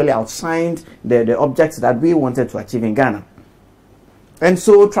that actually outshined the objects that we wanted to achieve in Ghana. And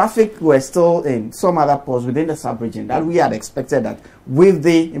so traffic was still in some other ports within the sub-region that we had expected that with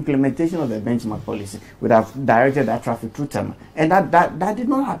the implementation of the benchmark policy would have directed that traffic through Tema. And that did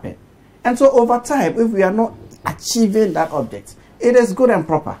not happen. And so over time, if we are not achieving that object, it is good and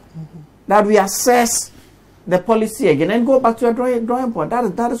proper that we assess the policy again and go back to a drawing point.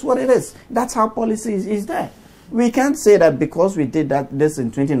 That is what it is. That's how policy is there. We can't say that because we did this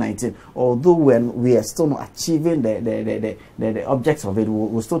in 2019, although when we are still not achieving the objects of it,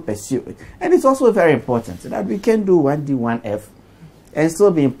 we'll still pursue it. And it's also very important that we can do 1D, 1F and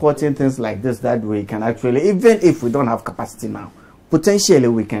still be importing things like this that we can actually, even if we don't have capacity now, potentially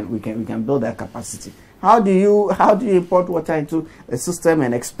we can build that capacity. How do you import water into a system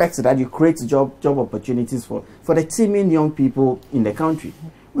and expect that you create job opportunities for the teeming young people in the country?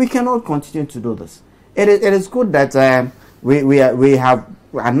 We cannot continue to do this. It is good that we have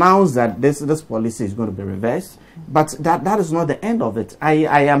announced that this policy is going to be reversed, but that is not the end of it.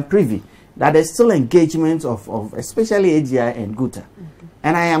 I am privy that there's still engagement of especially AGI and GUTA.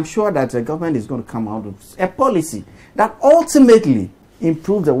 And I am sure that the government is going to come out with a policy that ultimately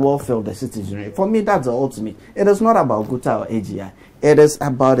improves the welfare of the citizenry. For me, that's the ultimate. It is not about GUTA or AGI. It is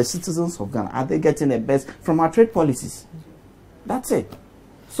about the citizens of Ghana. Are they getting the best from our trade policies? That's it.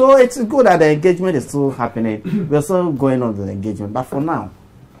 So it's good that the engagement is still happening. We're still going on with the engagement. But for now,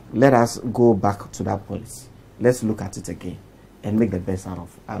 let us go back to that policy. Let's look at it again and make the best out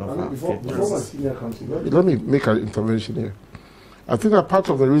of our trade. Let me make an intervention here. I think that part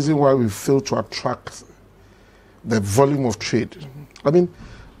of the reason why we fail to attract the volume of trade. I mean,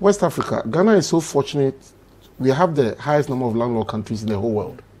 West Africa, Ghana is so fortunate. We have the highest number of landlord countries in the whole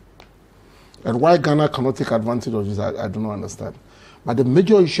world. And why Ghana cannot take advantage of this, I do not understand. But the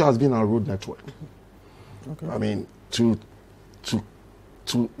major issue has been our road network. Okay. I mean, to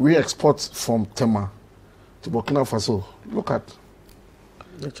re-export from Tema to Burkina Faso, look at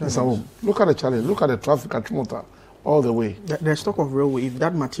the challenge. Look at the challenge. Look at the traffic at Chimota all the way. The stock of railway, if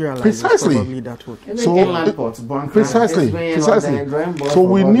that materializes, probably that would. Precisely. So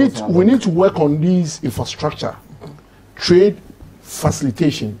we need to work on these infrastructure, trade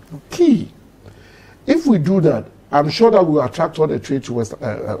facilitation, key. If we do that, I'm sure that will attract all the trade to West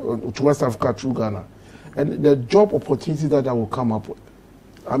Africa through Ghana. And the job opportunities that will come up with,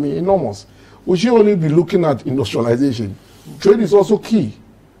 I mean, enormous. We should only be looking at industrialization. Trade is also key.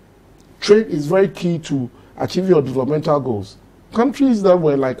 Trade is very key to achieve your developmental goals. Countries that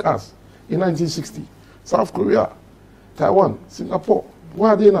were like us in 1960, South Korea, Taiwan, Singapore,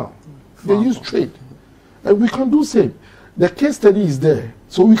 where are they now? They use trade. And we can do the same. The case study is there,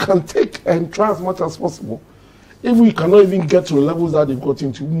 so we can take and try as much as possible. If we cannot even get to the levels that they've got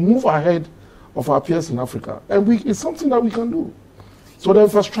into, move ahead of our peers in Africa. And it's something that we can do. So the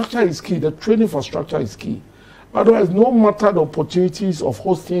infrastructure is key. The trade infrastructure is key. Otherwise, no matter the opportunities of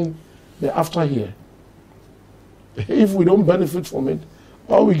hosting the after here, if we don't benefit from it,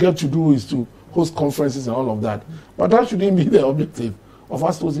 all we get to do is to host conferences and all of that. But that shouldn't be the objective of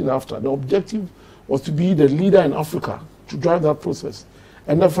us hosting after. The objective was to be the leader in Africa to drive that process.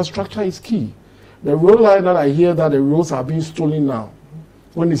 And the infrastructure is key. The road line that I hear that the roads are being stolen now,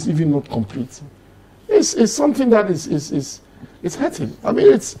 when it's even not complete, it's something that is hurting. I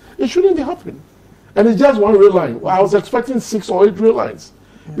mean, it shouldn't be happening. And it's just one rail line. I was expecting 6 or 8 rail lines.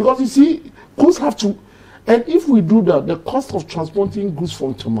 Because you see, goods have to, and if we do that, the cost of transporting goods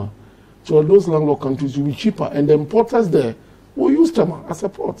from Tema to those landlord countries will be cheaper, and the importers there will use Tema as a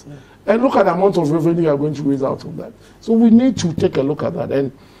port. And look at the amount of revenue we are going to raise out of that. So we need to take a look at that.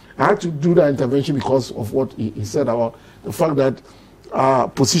 And I had to do that intervention because of what he said about the fact that our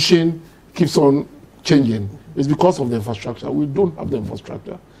position keeps on changing. It's because of the infrastructure. We don't have the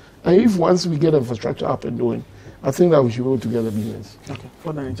infrastructure. And if once we get the infrastructure up and doing, I think that we should go to get the business. Okay.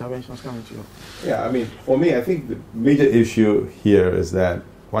 Further interventions coming to you. Yeah, I mean, for me, I think the major issue here is that,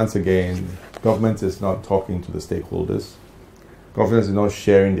 once again, government is not talking to the stakeholders. Government is not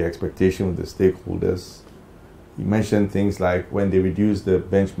sharing the expectation with the stakeholders. You mentioned things like when they reduced the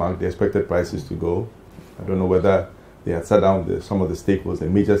benchmark, the expected prices to go. I don't know whether they had sat down with some of the stakeholders, the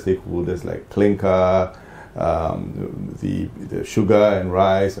major stakeholders like clinker, the sugar and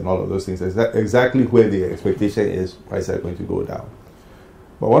rice and all of those things. Exactly where the expectation is prices are going to go down.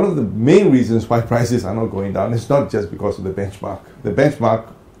 But one of the main reasons why prices are not going down is not just because of the benchmark. The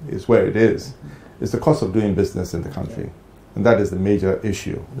benchmark is where it is. It's the cost of doing business in the country. And that is the major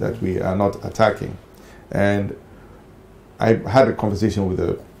issue that we are not attacking. And I had a conversation with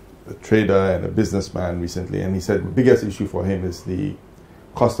a trader and a businessman recently, and he said the biggest issue for him is the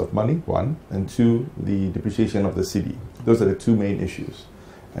cost of money, one, and two, the depreciation of the cedi. Those are the two main issues.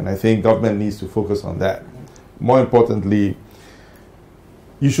 And I think government needs to focus on that. More importantly,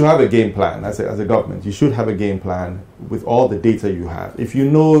 you should have a game plan as a government. You should have a game plan with all the data you have. If you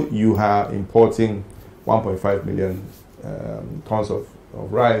know you are importing 1.5 million tons of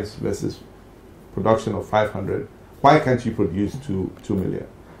rice versus production of 500, why can't you produce 2 million?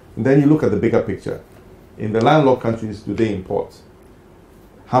 And then you look at the bigger picture. In the landlocked countries, do they import?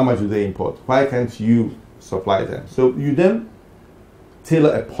 How much do they import? Why can't you supply them? So you then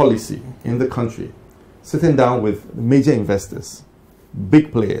tailor a policy in the country, sitting down with major investors,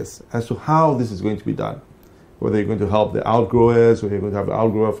 big players, as to how this is going to be done. Whether you're going to help the outgrowers, whether you're going to have an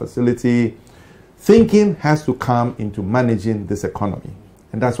outgrower facility. Thinking has to come into managing this economy.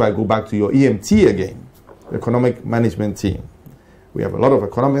 And that's why I go back to your EMT again, the economic management team. We have a lot of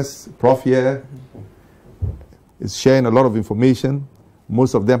economists. Prof here is sharing a lot of information.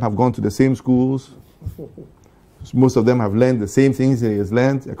 Most of them have gone to the same schools. Most of them have learned the same things he has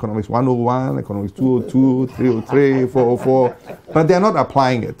learned, Economics 101, Economics 202, 303, 404, but they're not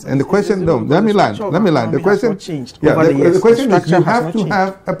applying it. And the question, no, let me land. The question, the question is you have to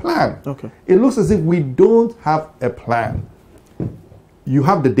have a plan. Okay. It looks as if we don't have a plan. You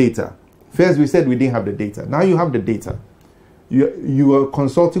have the data. First we said we didn't have the data. Now you have the data. You are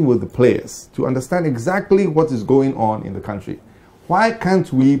consulting with the players to understand exactly what is going on in the country. Why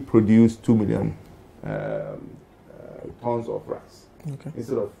can't we produce 2 million tons of rice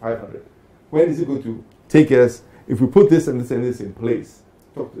instead of 500? When is it going to take us if we put this and this and this in place?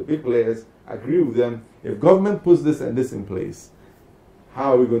 Talk to the big players, agree with them. If government puts this and this in place,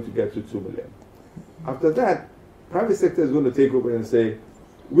 how are we going to get to 2 million? After that, private sector is going to take over and say,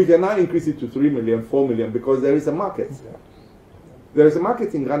 we can now increase it to 3 million, 4 million, because there is a market. There is a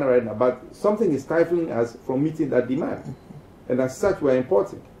market in Ghana right now, but something is stifling us from meeting that demand. And as such, we're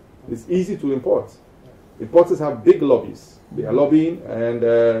importing. It's easy to import. Importers have big lobbies. They are lobbying and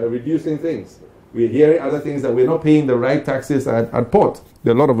reducing things. We're hearing other things that we're not paying the right taxes at port.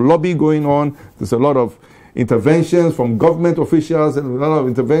 There's a lot of lobby going on. There's a lot of interventions from government officials and a lot of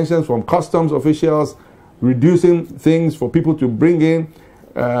interventions from customs officials, reducing things for people to bring in,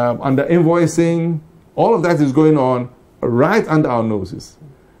 under invoicing. All of that is going on right under our noses.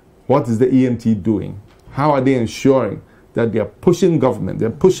 What is the EMT doing? How are they ensuring that they are pushing government, they're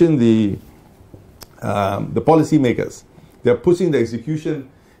pushing the policy makers, they're pushing the execution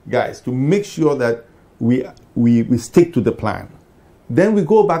guys to make sure that we stick to the plan? Then we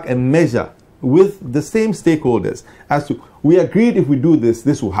go back and measure with the same stakeholders as to, we agreed if we do this,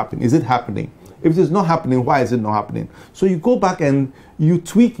 this will happen. Is it happening? If it is not happening, why is it not happening? So you go back and you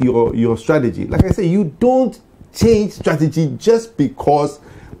tweak your strategy. Like I say, you don't change strategy just because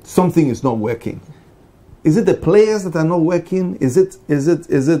something is not working. Is it the players that are not working? Is it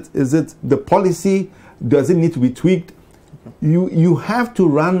the policy? Does it need to be tweaked? You have to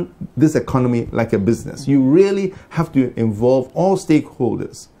run this economy like a business. You really have to involve all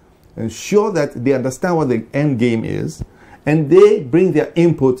stakeholders, ensure that they understand what the end game is, and they bring their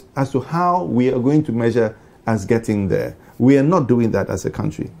input as to how we are going to measure as getting there. We are not doing that as a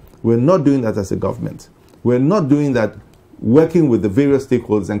country. We're not doing that as a government. We're not doing that working with the various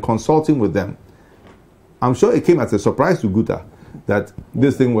stakeholders and consulting with them. I'm sure it came as a surprise to Guta that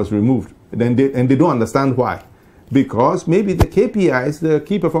this thing was removed. And they don't understand why. Because maybe the KPIs, the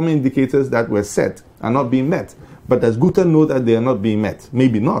key performance indicators that were set, are not being met. But does Guta know that they are not being met?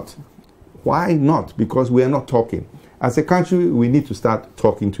 Maybe not. Why not? Because we are not talking. As a country, we need to start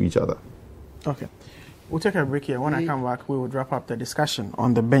talking to each other. Okay. We'll take a break here. When I come back, we will wrap up the discussion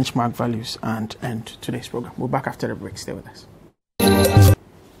on the benchmark values and end today's program. We're back after the break. Stay with us.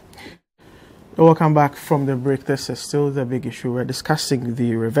 Welcome back from the break. This is still the big issue. We're discussing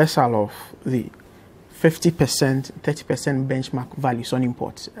the reversal of the 50%, 30% benchmark values on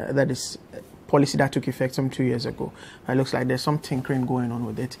imports. That is a policy that took effect some 2 years ago. It looks like there's some tinkering going on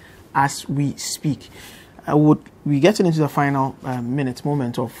with it as we speak. We're getting into the final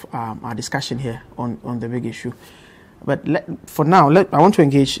moment of our discussion here on the big issue. But for now, I want to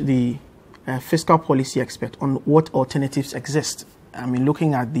engage the fiscal policy expert on what alternatives exist. I mean,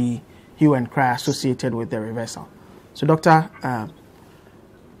 looking at the hue and cry associated with the reversal. So, Dr.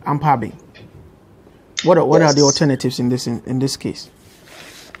 Ampabi, what are the alternatives in case?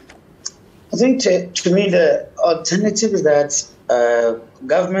 I think to me the alternative is that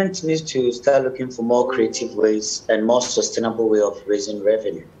government needs to start looking for more creative ways and more sustainable way of raising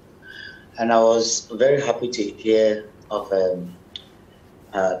revenue. And I was very happy to hear of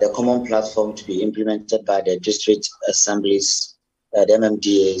the common platform to be implemented by the district assemblies, the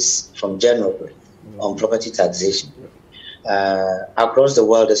MMDAs from January on property taxation. Across the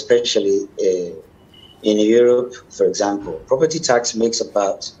world, especially in Europe, for example, property tax makes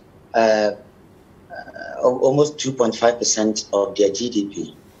about almost 2.5% of their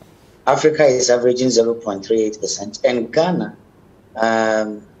GDP. Africa is averaging 0.38%, and Ghana,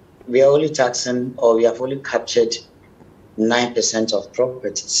 we are only taxing, or we have only captured 9% of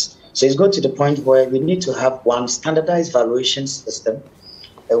properties. So it's got to the point where we need to have one standardized valuation system,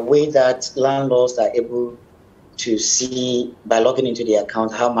 a way that landlords are able to see by logging into the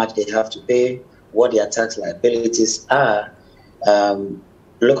account how much they have to pay, what their tax liabilities are.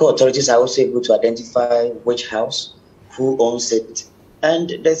 Local authorities are also able to identify which house, who owns it,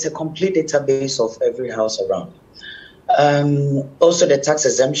 and there's a complete database of every house around. Also, the tax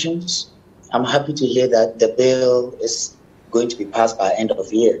exemptions. I'm happy to hear that the bill is going to be passed by end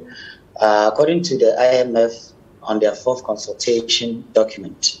of year. According to the IMF, on their fourth consultation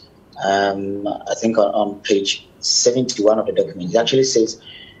document, I think on page 71 of the document, it actually says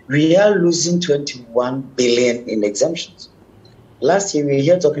we are losing 21 billion in exemptions. Last year, we were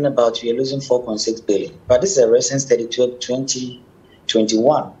here talking about we are losing 4.6 billion, but this is a recent study to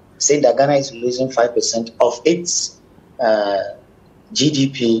 2021, saying that Ghana is losing 5% of its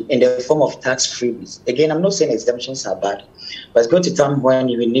GDP in the form of tax freebies. Again, I'm not saying exemptions are bad, but it's going to time when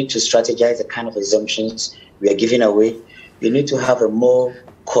we need to strategize the kind of exemptions we are giving away. We need to have a more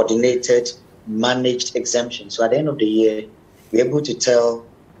coordinated, managed exemption. So at the end of the year, we're able to tell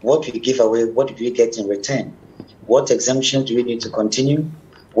what we give away, what do we get in return. What exemptions do we need to continue?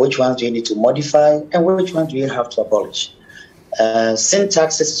 Which ones do we need to modify? And which ones do we have to abolish? Sin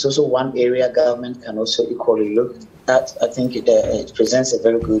taxes is also one area government can also equally look at. I think it presents a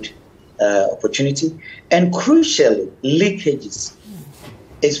very good opportunity. And crucially, leakages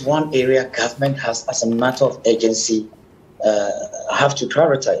is one area government has, as a matter of urgency, have to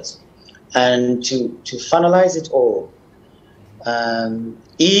prioritize. And to finalize it all,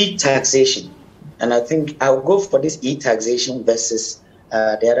 e-taxation. And I think I'll go for this e-taxation versus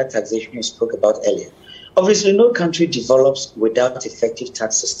the other taxation you spoke about earlier. Obviously, no country develops without effective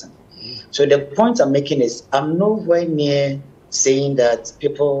tax system. So the point I'm making is I'm nowhere near saying that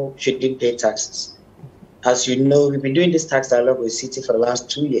people shouldn't pay taxes. As you know, we've been doing this tax dialogue with Citi for the last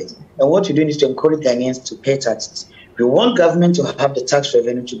 2 years. And what we're doing is to encourage Ghanaians to pay taxes. We want government to have the tax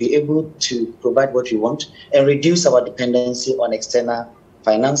revenue to be able to provide what we want and reduce our dependency on external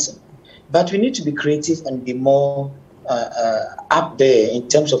financing. But we need to be creative and be more up there in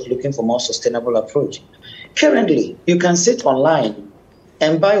terms of looking for more sustainable approach. Currently, you can sit online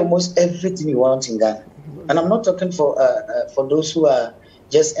and buy almost everything you want in Ghana. And I'm not talking for those who are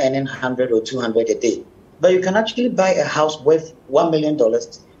just earning 100 or 200 a day. But you can actually buy a house worth $1 million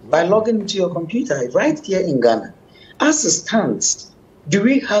by logging into your computer right here in Ghana. As it stands, do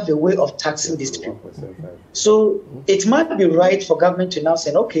we have a way of taxing these people? So it might be right for government to now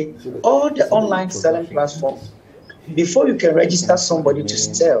say, okay, all the online selling platforms, before you can register somebody to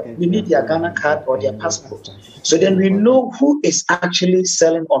sell, you need their Ghana card or their passport. So then we know who is actually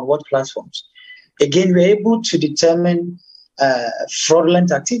selling on what platforms. Again, we're able to determine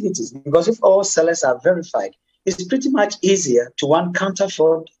fraudulent activities, because if all sellers are verified, it's pretty much easier to counter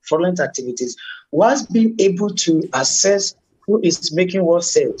fraudulent activities whilst being able to assess who is making what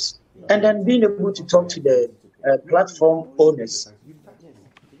sales, and then being able to talk to the platform owners.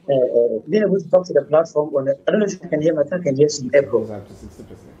 Being able to talk to the platform owner. I don't know if you can hear me. I think I can hear some echo.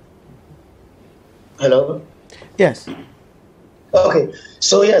 Hello? Yes. Okay.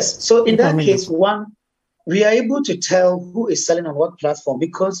 So, yes. So, in that case, we are able to tell who is selling on what platform,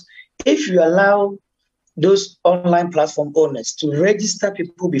 because if you allow those online platform owners to register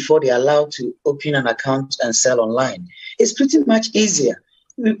people before they are allowed to open an account and sell online, it's pretty much easier.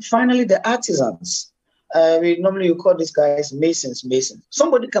 Finally, the artisans, we normally call these guys masons.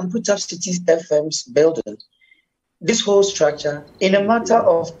 Somebody can put up Citi FM's building, this whole structure, in a matter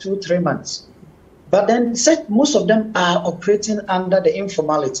of 2-3 months. But then most of them are operating under the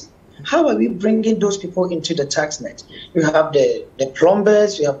informality. How are we bringing those people into the tax net? You have the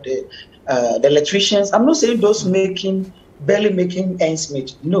plumbers, you have the electricians. I'm not saying those barely making ends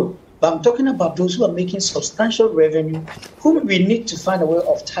meet. No, but I'm talking about those who are making substantial revenue, whom we need to find a way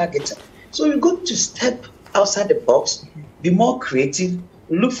of targeting. So you've got to step outside the box, be more creative,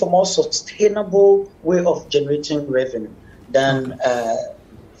 look for more sustainable way of generating revenue than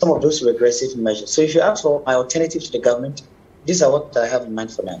some of those regressive measures. So if you ask for my alternative to the government, these are what I have in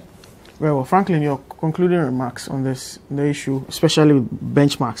mind for now. Very well, Franklin, your concluding remarks on the issue, especially with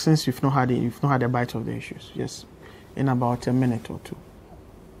benchmarks, since you've not had a bite of the issues. Yes, in about a minute or two.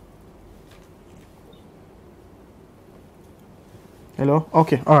 Hello.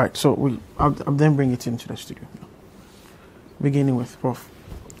 Okay. All right. So I'll then bring it into the studio. Beginning with Prof.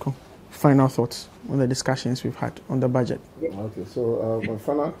 Final thoughts on the discussions we've had on the budget. Okay. So my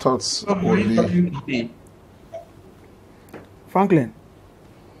final thoughts would be Franklin.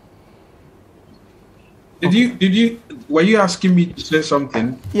 Were you asking me to say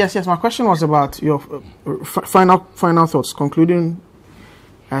something? Yes. My question was about your final thoughts, concluding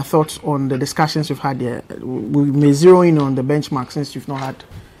thoughts on the discussions we've had here. We may zero in on the benchmark since you've not had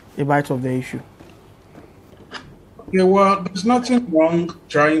a bite of the issue. Yeah, well, there's nothing wrong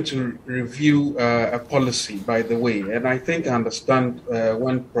trying to review a policy, by the way. And I think I understand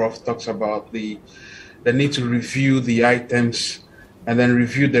when Prof talks about the need to review the items and then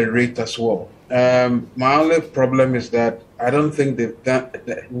review the rate as well. My only problem is that I don't think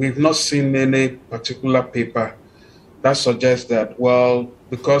we've not seen any particular paper that suggests that, well,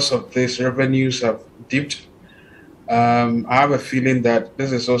 because of this, revenues have dipped. I have a feeling that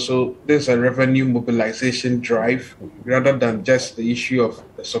this is a revenue mobilization drive rather than just the issue of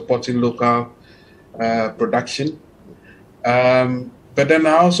supporting local production. But then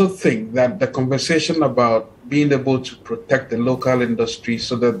I also think that the conversation about being able to protect the local industry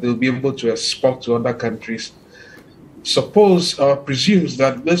so that they'll be able to export to other countries suppose or presumes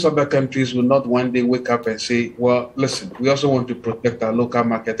that those other countries will not one day wake up and say, well, listen, we also want to protect our local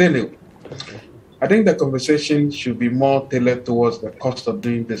market anyway. I think the conversation should be more tailored towards the cost of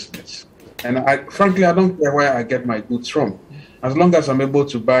doing business. And frankly, I don't care where I get my goods from. As long as I'm able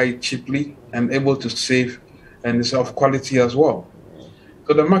to buy cheaply and able to save and it's of quality as well.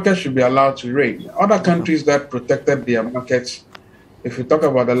 So the market should be allowed to reign. Other countries that protected their markets, if we talk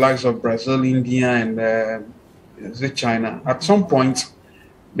about the likes of Brazil, India, and China, at some point,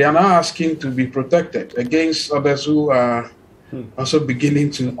 they are now asking to be protected against others who are also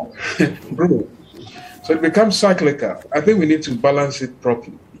beginning to grow. So it becomes cyclical. I think we need to balance it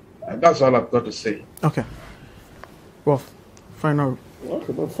properly. That's all I've got to say. Okay. Well, final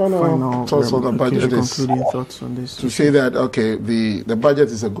thoughts on the budget is concluding thoughts on this. To say that, okay, the budget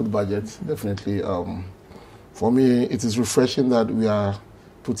is a good budget, definitely. For me, it is refreshing that we are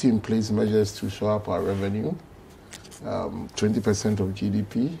putting in place measures to show up our revenue. 20% of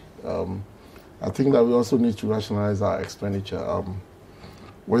GDP. I think that we also need to rationalize our expenditure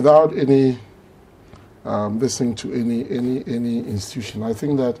without any listening to any institution. I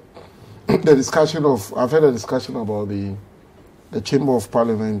think that I've had a discussion about the Chamber of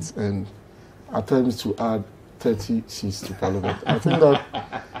Parliament and attempts to add 30 seats to Parliament. I think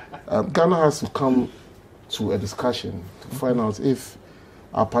that Ghana has to come to a discussion to find out if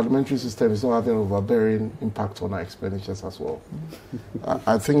our parliamentary system is not having an overbearing impact on our expenditures as well.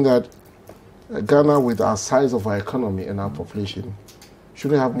 I think that Ghana, with our size of our economy and our population,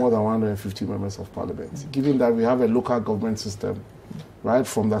 shouldn't have more than 150 members of parliament, given that we have a local government system, right,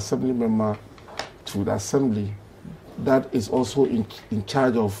 from the assembly member to the assembly, that is also in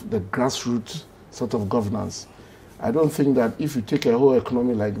charge of the grassroots sort of governance. I don't think that if you take a whole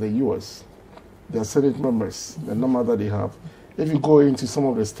economy like the US, their Senate members, the number that they have, if you go into some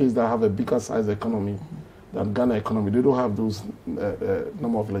of the states that have a bigger size economy than Ghana economy, they don't have those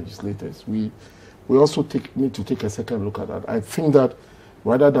number of legislators. We also need to take a second look at that. I think that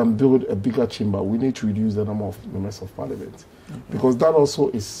rather than build a bigger chamber, we need to reduce the number of members of parliament. Because that also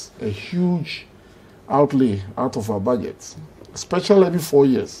is a huge outlay out of our budgets, especially every 4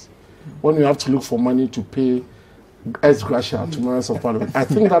 years, when you have to look for money to pay ex gratia to members of parliament. I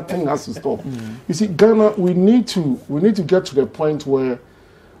think that thing has to stop. You see, Ghana, we need to get to the point where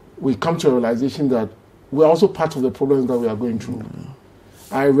we come to a realization that we're also part of the problems that we are going through.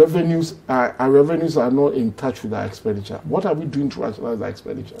 Our revenues are not in touch with our expenditure. What are we doing to rationalize our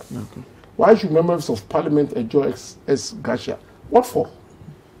expenditure? Why should members of parliament enjoy ex gratia? What for?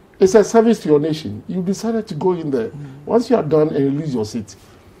 It's a service to your nation. You decided to go in there. Once you are done and you lose your seat,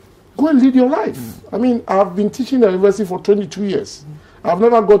 go and lead your life. I mean, I've been teaching at university for 22 years. I've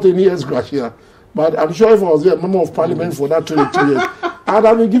never got any ex gratia, but I'm sure if I was a member of parliament for that 22 years, I'd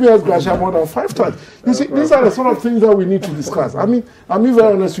have been given ex gratia more than 5 times. You see, these are the sort of things that we need to discuss. I mean, I'm being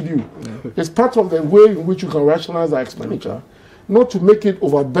very honest with you. It's part of the way in which you can rationalize our expenditure, not to make it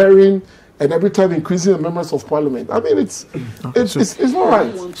overbearing and every time increasing the members of parliament. I mean, it's not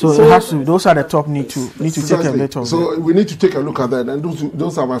right. So it has to. Those are the top need to take a bit of. So we need to take a look at that, and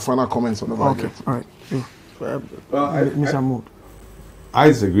those are my final comments on the budget. Okay, all right. Mr. Mood. I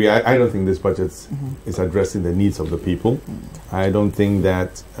disagree. I don't think this budget is addressing the needs of the people. I don't think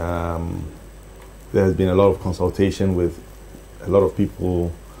that there has been a lot of consultation with a lot of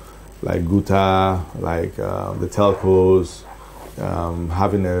people like Guta, like the telcos,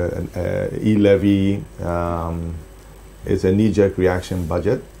 having an e-levy. It's a knee-jerk reaction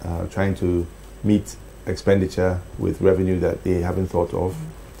budget, trying to meet expenditure with revenue that they haven't thought of.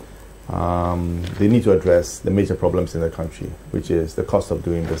 They need to address the major problems in the country, which is the cost of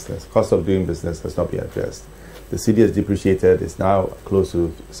doing business. Cost of doing business has not been addressed. The cedi has depreciated. It's now close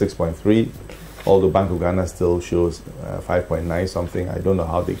to 6.3, although Bank of Ghana still shows 5.9 something. I don't know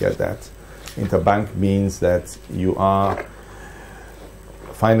how they get that. Interbank means that you are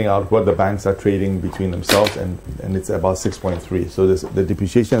finding out what the banks are trading between themselves, and it's about 6.3. So the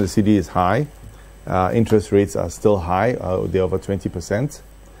depreciation of the cedi is high. Interest rates are still high. They're over 20%.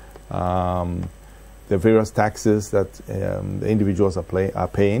 The various taxes that the individuals are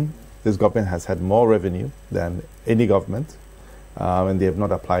paying. This government has had more revenue than any government, and they have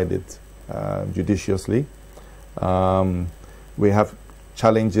not applied it judiciously. We have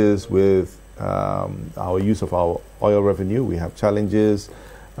challenges with our use of our oil revenue. We have challenges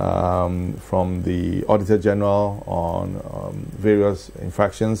from the Auditor General on various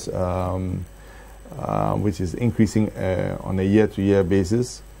infractions, which is increasing on a year-to-year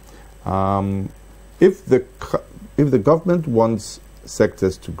basis. If the government wants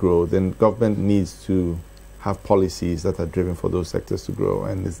sectors to grow, then government needs to have policies that are driven for those sectors to grow,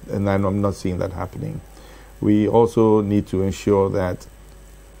 and I'm not seeing that happening. We also need to ensure that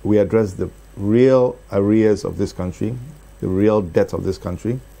we address the real arrears of this country, the real debt of this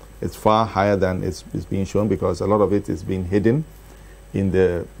country. It's far higher than it's being shown, because a lot of it is being hidden in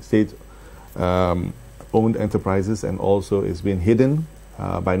the state-owned enterprises, and also is being hidden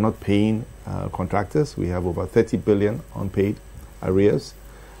by not paying contractors. We have over 30 billion unpaid arrears.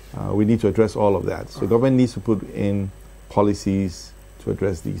 We need to address all of that. So government needs to put in policies to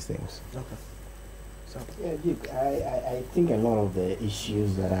address these things. Okay. So, yeah, I think a lot of the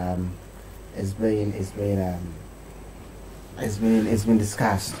issues that has been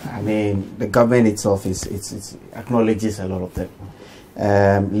discussed. I mean, the government itself it acknowledges a lot of them.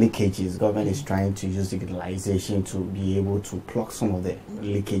 Leakages. Government is trying to use digitalization to be able to plug some of the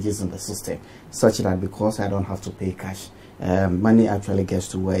leakages in the system, such that because I don't have to pay cash, money actually gets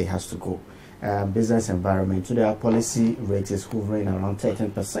to where it has to go. Business environment, today our policy rate is hovering around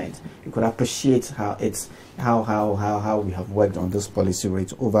 13%. You could appreciate how we have worked on this policy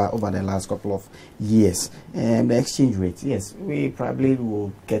rate over the last couple of years. The exchange rate, yes, we probably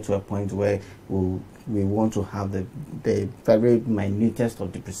will get to a point where we want to have the very minutest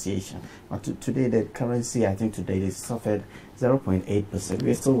of depreciation. But today the currency, I think today it suffered 0.8%.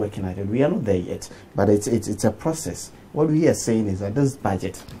 We're still working at it. We are not there yet, but it's a process. What we are saying is that this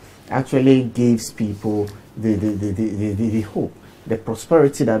budget actually gives people the hope, the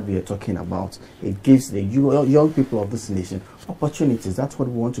prosperity that we are talking about. It gives the young people of this nation opportunities. That's what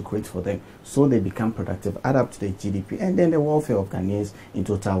we want to create for them, so they become productive, add up to the GDP, and then the welfare of Ghanaians in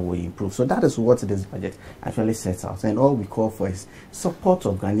total will improve. So that is what this budget actually sets out, and all we call for is support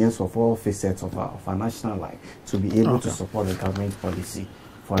of Ghanaians of all facets of our national life to be able to support the government policy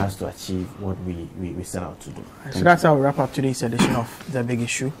for us to achieve what we set out to do. So that's how we wrap up today's edition of The Big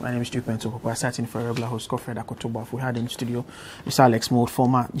Issue. My name is Dupe Ntokoko. Starting for a regular host, Godfred Akotoboaf. We had in studio Mr. Alex Mould,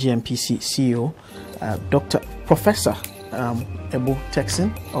 former GMPC CEO, Professor Ebo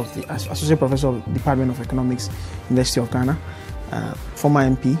Texin, of the Associate Professor of the Department of Economics, University of Ghana, former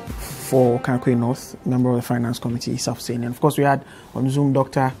MP for Kankwe North, member of the Finance Committee, South Sane. And of course, we had on Zoom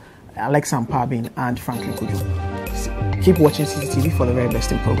Dr. Alex Ampabin and Franklin Kujo. Keep watching CCTV for the very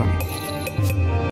best in programming.